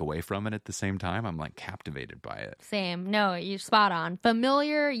can't look away from it at the same time. I'm like captivated by it. Same. No, you're spot on.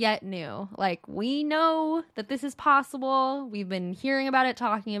 Familiar yet new. Like, we know that this is possible. We've been hearing about it,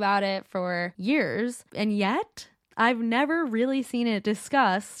 talking about it for years, and yet I've never really seen it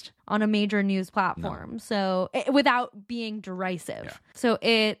discussed on a major news platform. No. So without being derisive. Yeah. So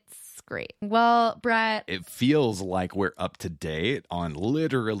it's great. Well, Brett, it feels like we're up to date on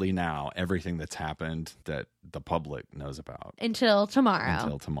literally now everything that's happened that the public knows about. Until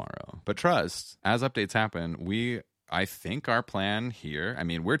tomorrow. But trust, as updates happen, I think our plan here, I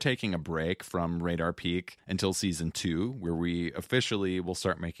mean, we're taking a break from Radar Peak until season 2, where we officially will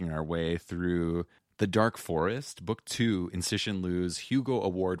start making our way through The Dark Forest, Book 2 in Cixin Liu's Hugo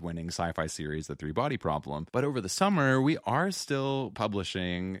Award-winning sci-fi series, The Three-Body Problem. But over the summer, we are still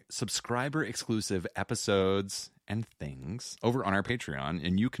publishing subscriber-exclusive episodes and things over on our Patreon,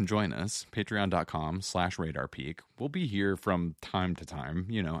 and you can join us, patreon.com/radarpeak. We'll be here from time to time,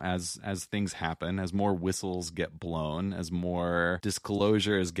 you know, as things happen, as more whistles get blown, as more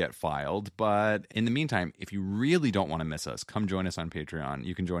disclosures get filed. But in the meantime, if you really don't want to miss us, come join us on Patreon.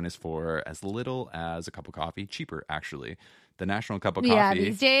 You can join us for as little as a cup of coffee, cheaper actually. The National Cup of Coffee.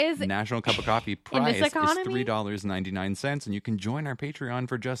 These days. National Cup of Coffee price is $3.99, and you can join our Patreon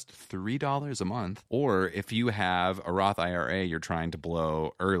for just $3 a month. Or if you have a Roth IRA you're trying to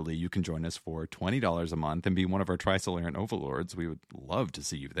blow early, you can join us for $20 a month and be one of our Trisolarant overlords. We would love to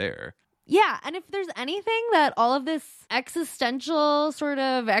see you there. Yeah, and if there's anything that all of this existential sort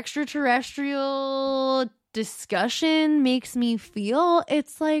of extraterrestrial discussion makes me feel,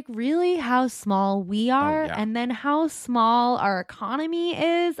 it's like really how small we are, and then how small our economy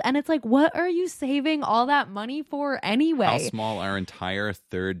is, and it's like, what are you saving all that money for anyway? How small our entire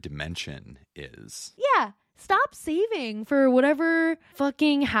third dimension is. Yeah. Stop saving for whatever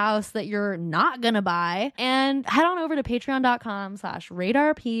fucking house that you're not gonna buy, and head on over to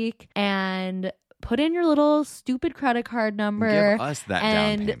patreon.com/radarpeak and put in your little stupid credit card number. Give us that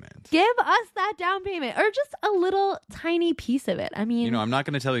down payment. Give us that down payment, or just a little tiny piece of it. I mean, you know, I'm not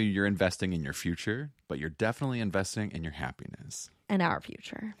going to tell you you're investing in your future, but you're definitely investing in your happiness. and our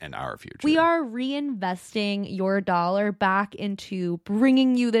future. And our future. We are reinvesting your dollar back into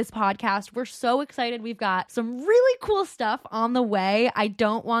bringing you this podcast. We're so excited. We've got some really cool stuff on the way. I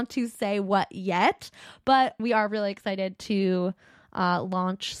don't want to say what yet, but we are really excited to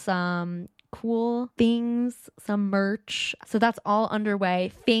launch some cool things, some merch. So that's all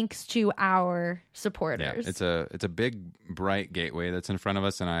underway thanks to our supporters. Yeah, it's a big, bright gateway that's in front of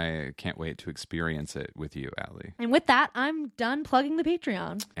us, and I can't wait to experience it with you, Allie. And with that, I'm done plugging the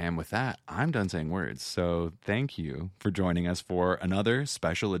Patreon. And with that, I'm done saying words. So thank you for joining us for another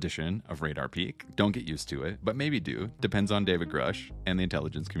special edition of Radar Peak. Don't get used to it, but maybe do. Depends on David Grush and the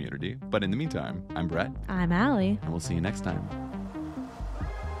intelligence community. But in the meantime, I'm Brett. I'm Allie. And we'll see you next time.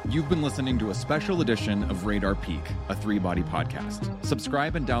 You've been listening to a special edition of Radar Peak, a three-body podcast.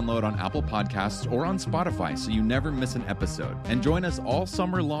 Subscribe and download on Apple Podcasts or on Spotify so you never miss an episode. And join us all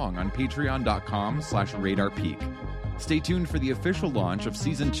summer long on patreon.com/radarpeak. Stay tuned for the official launch of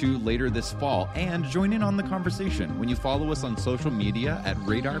Season 2 later this fall, and join in on the conversation when you follow us on social media at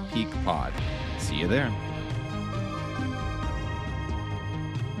Radar Peak Pod. See you there.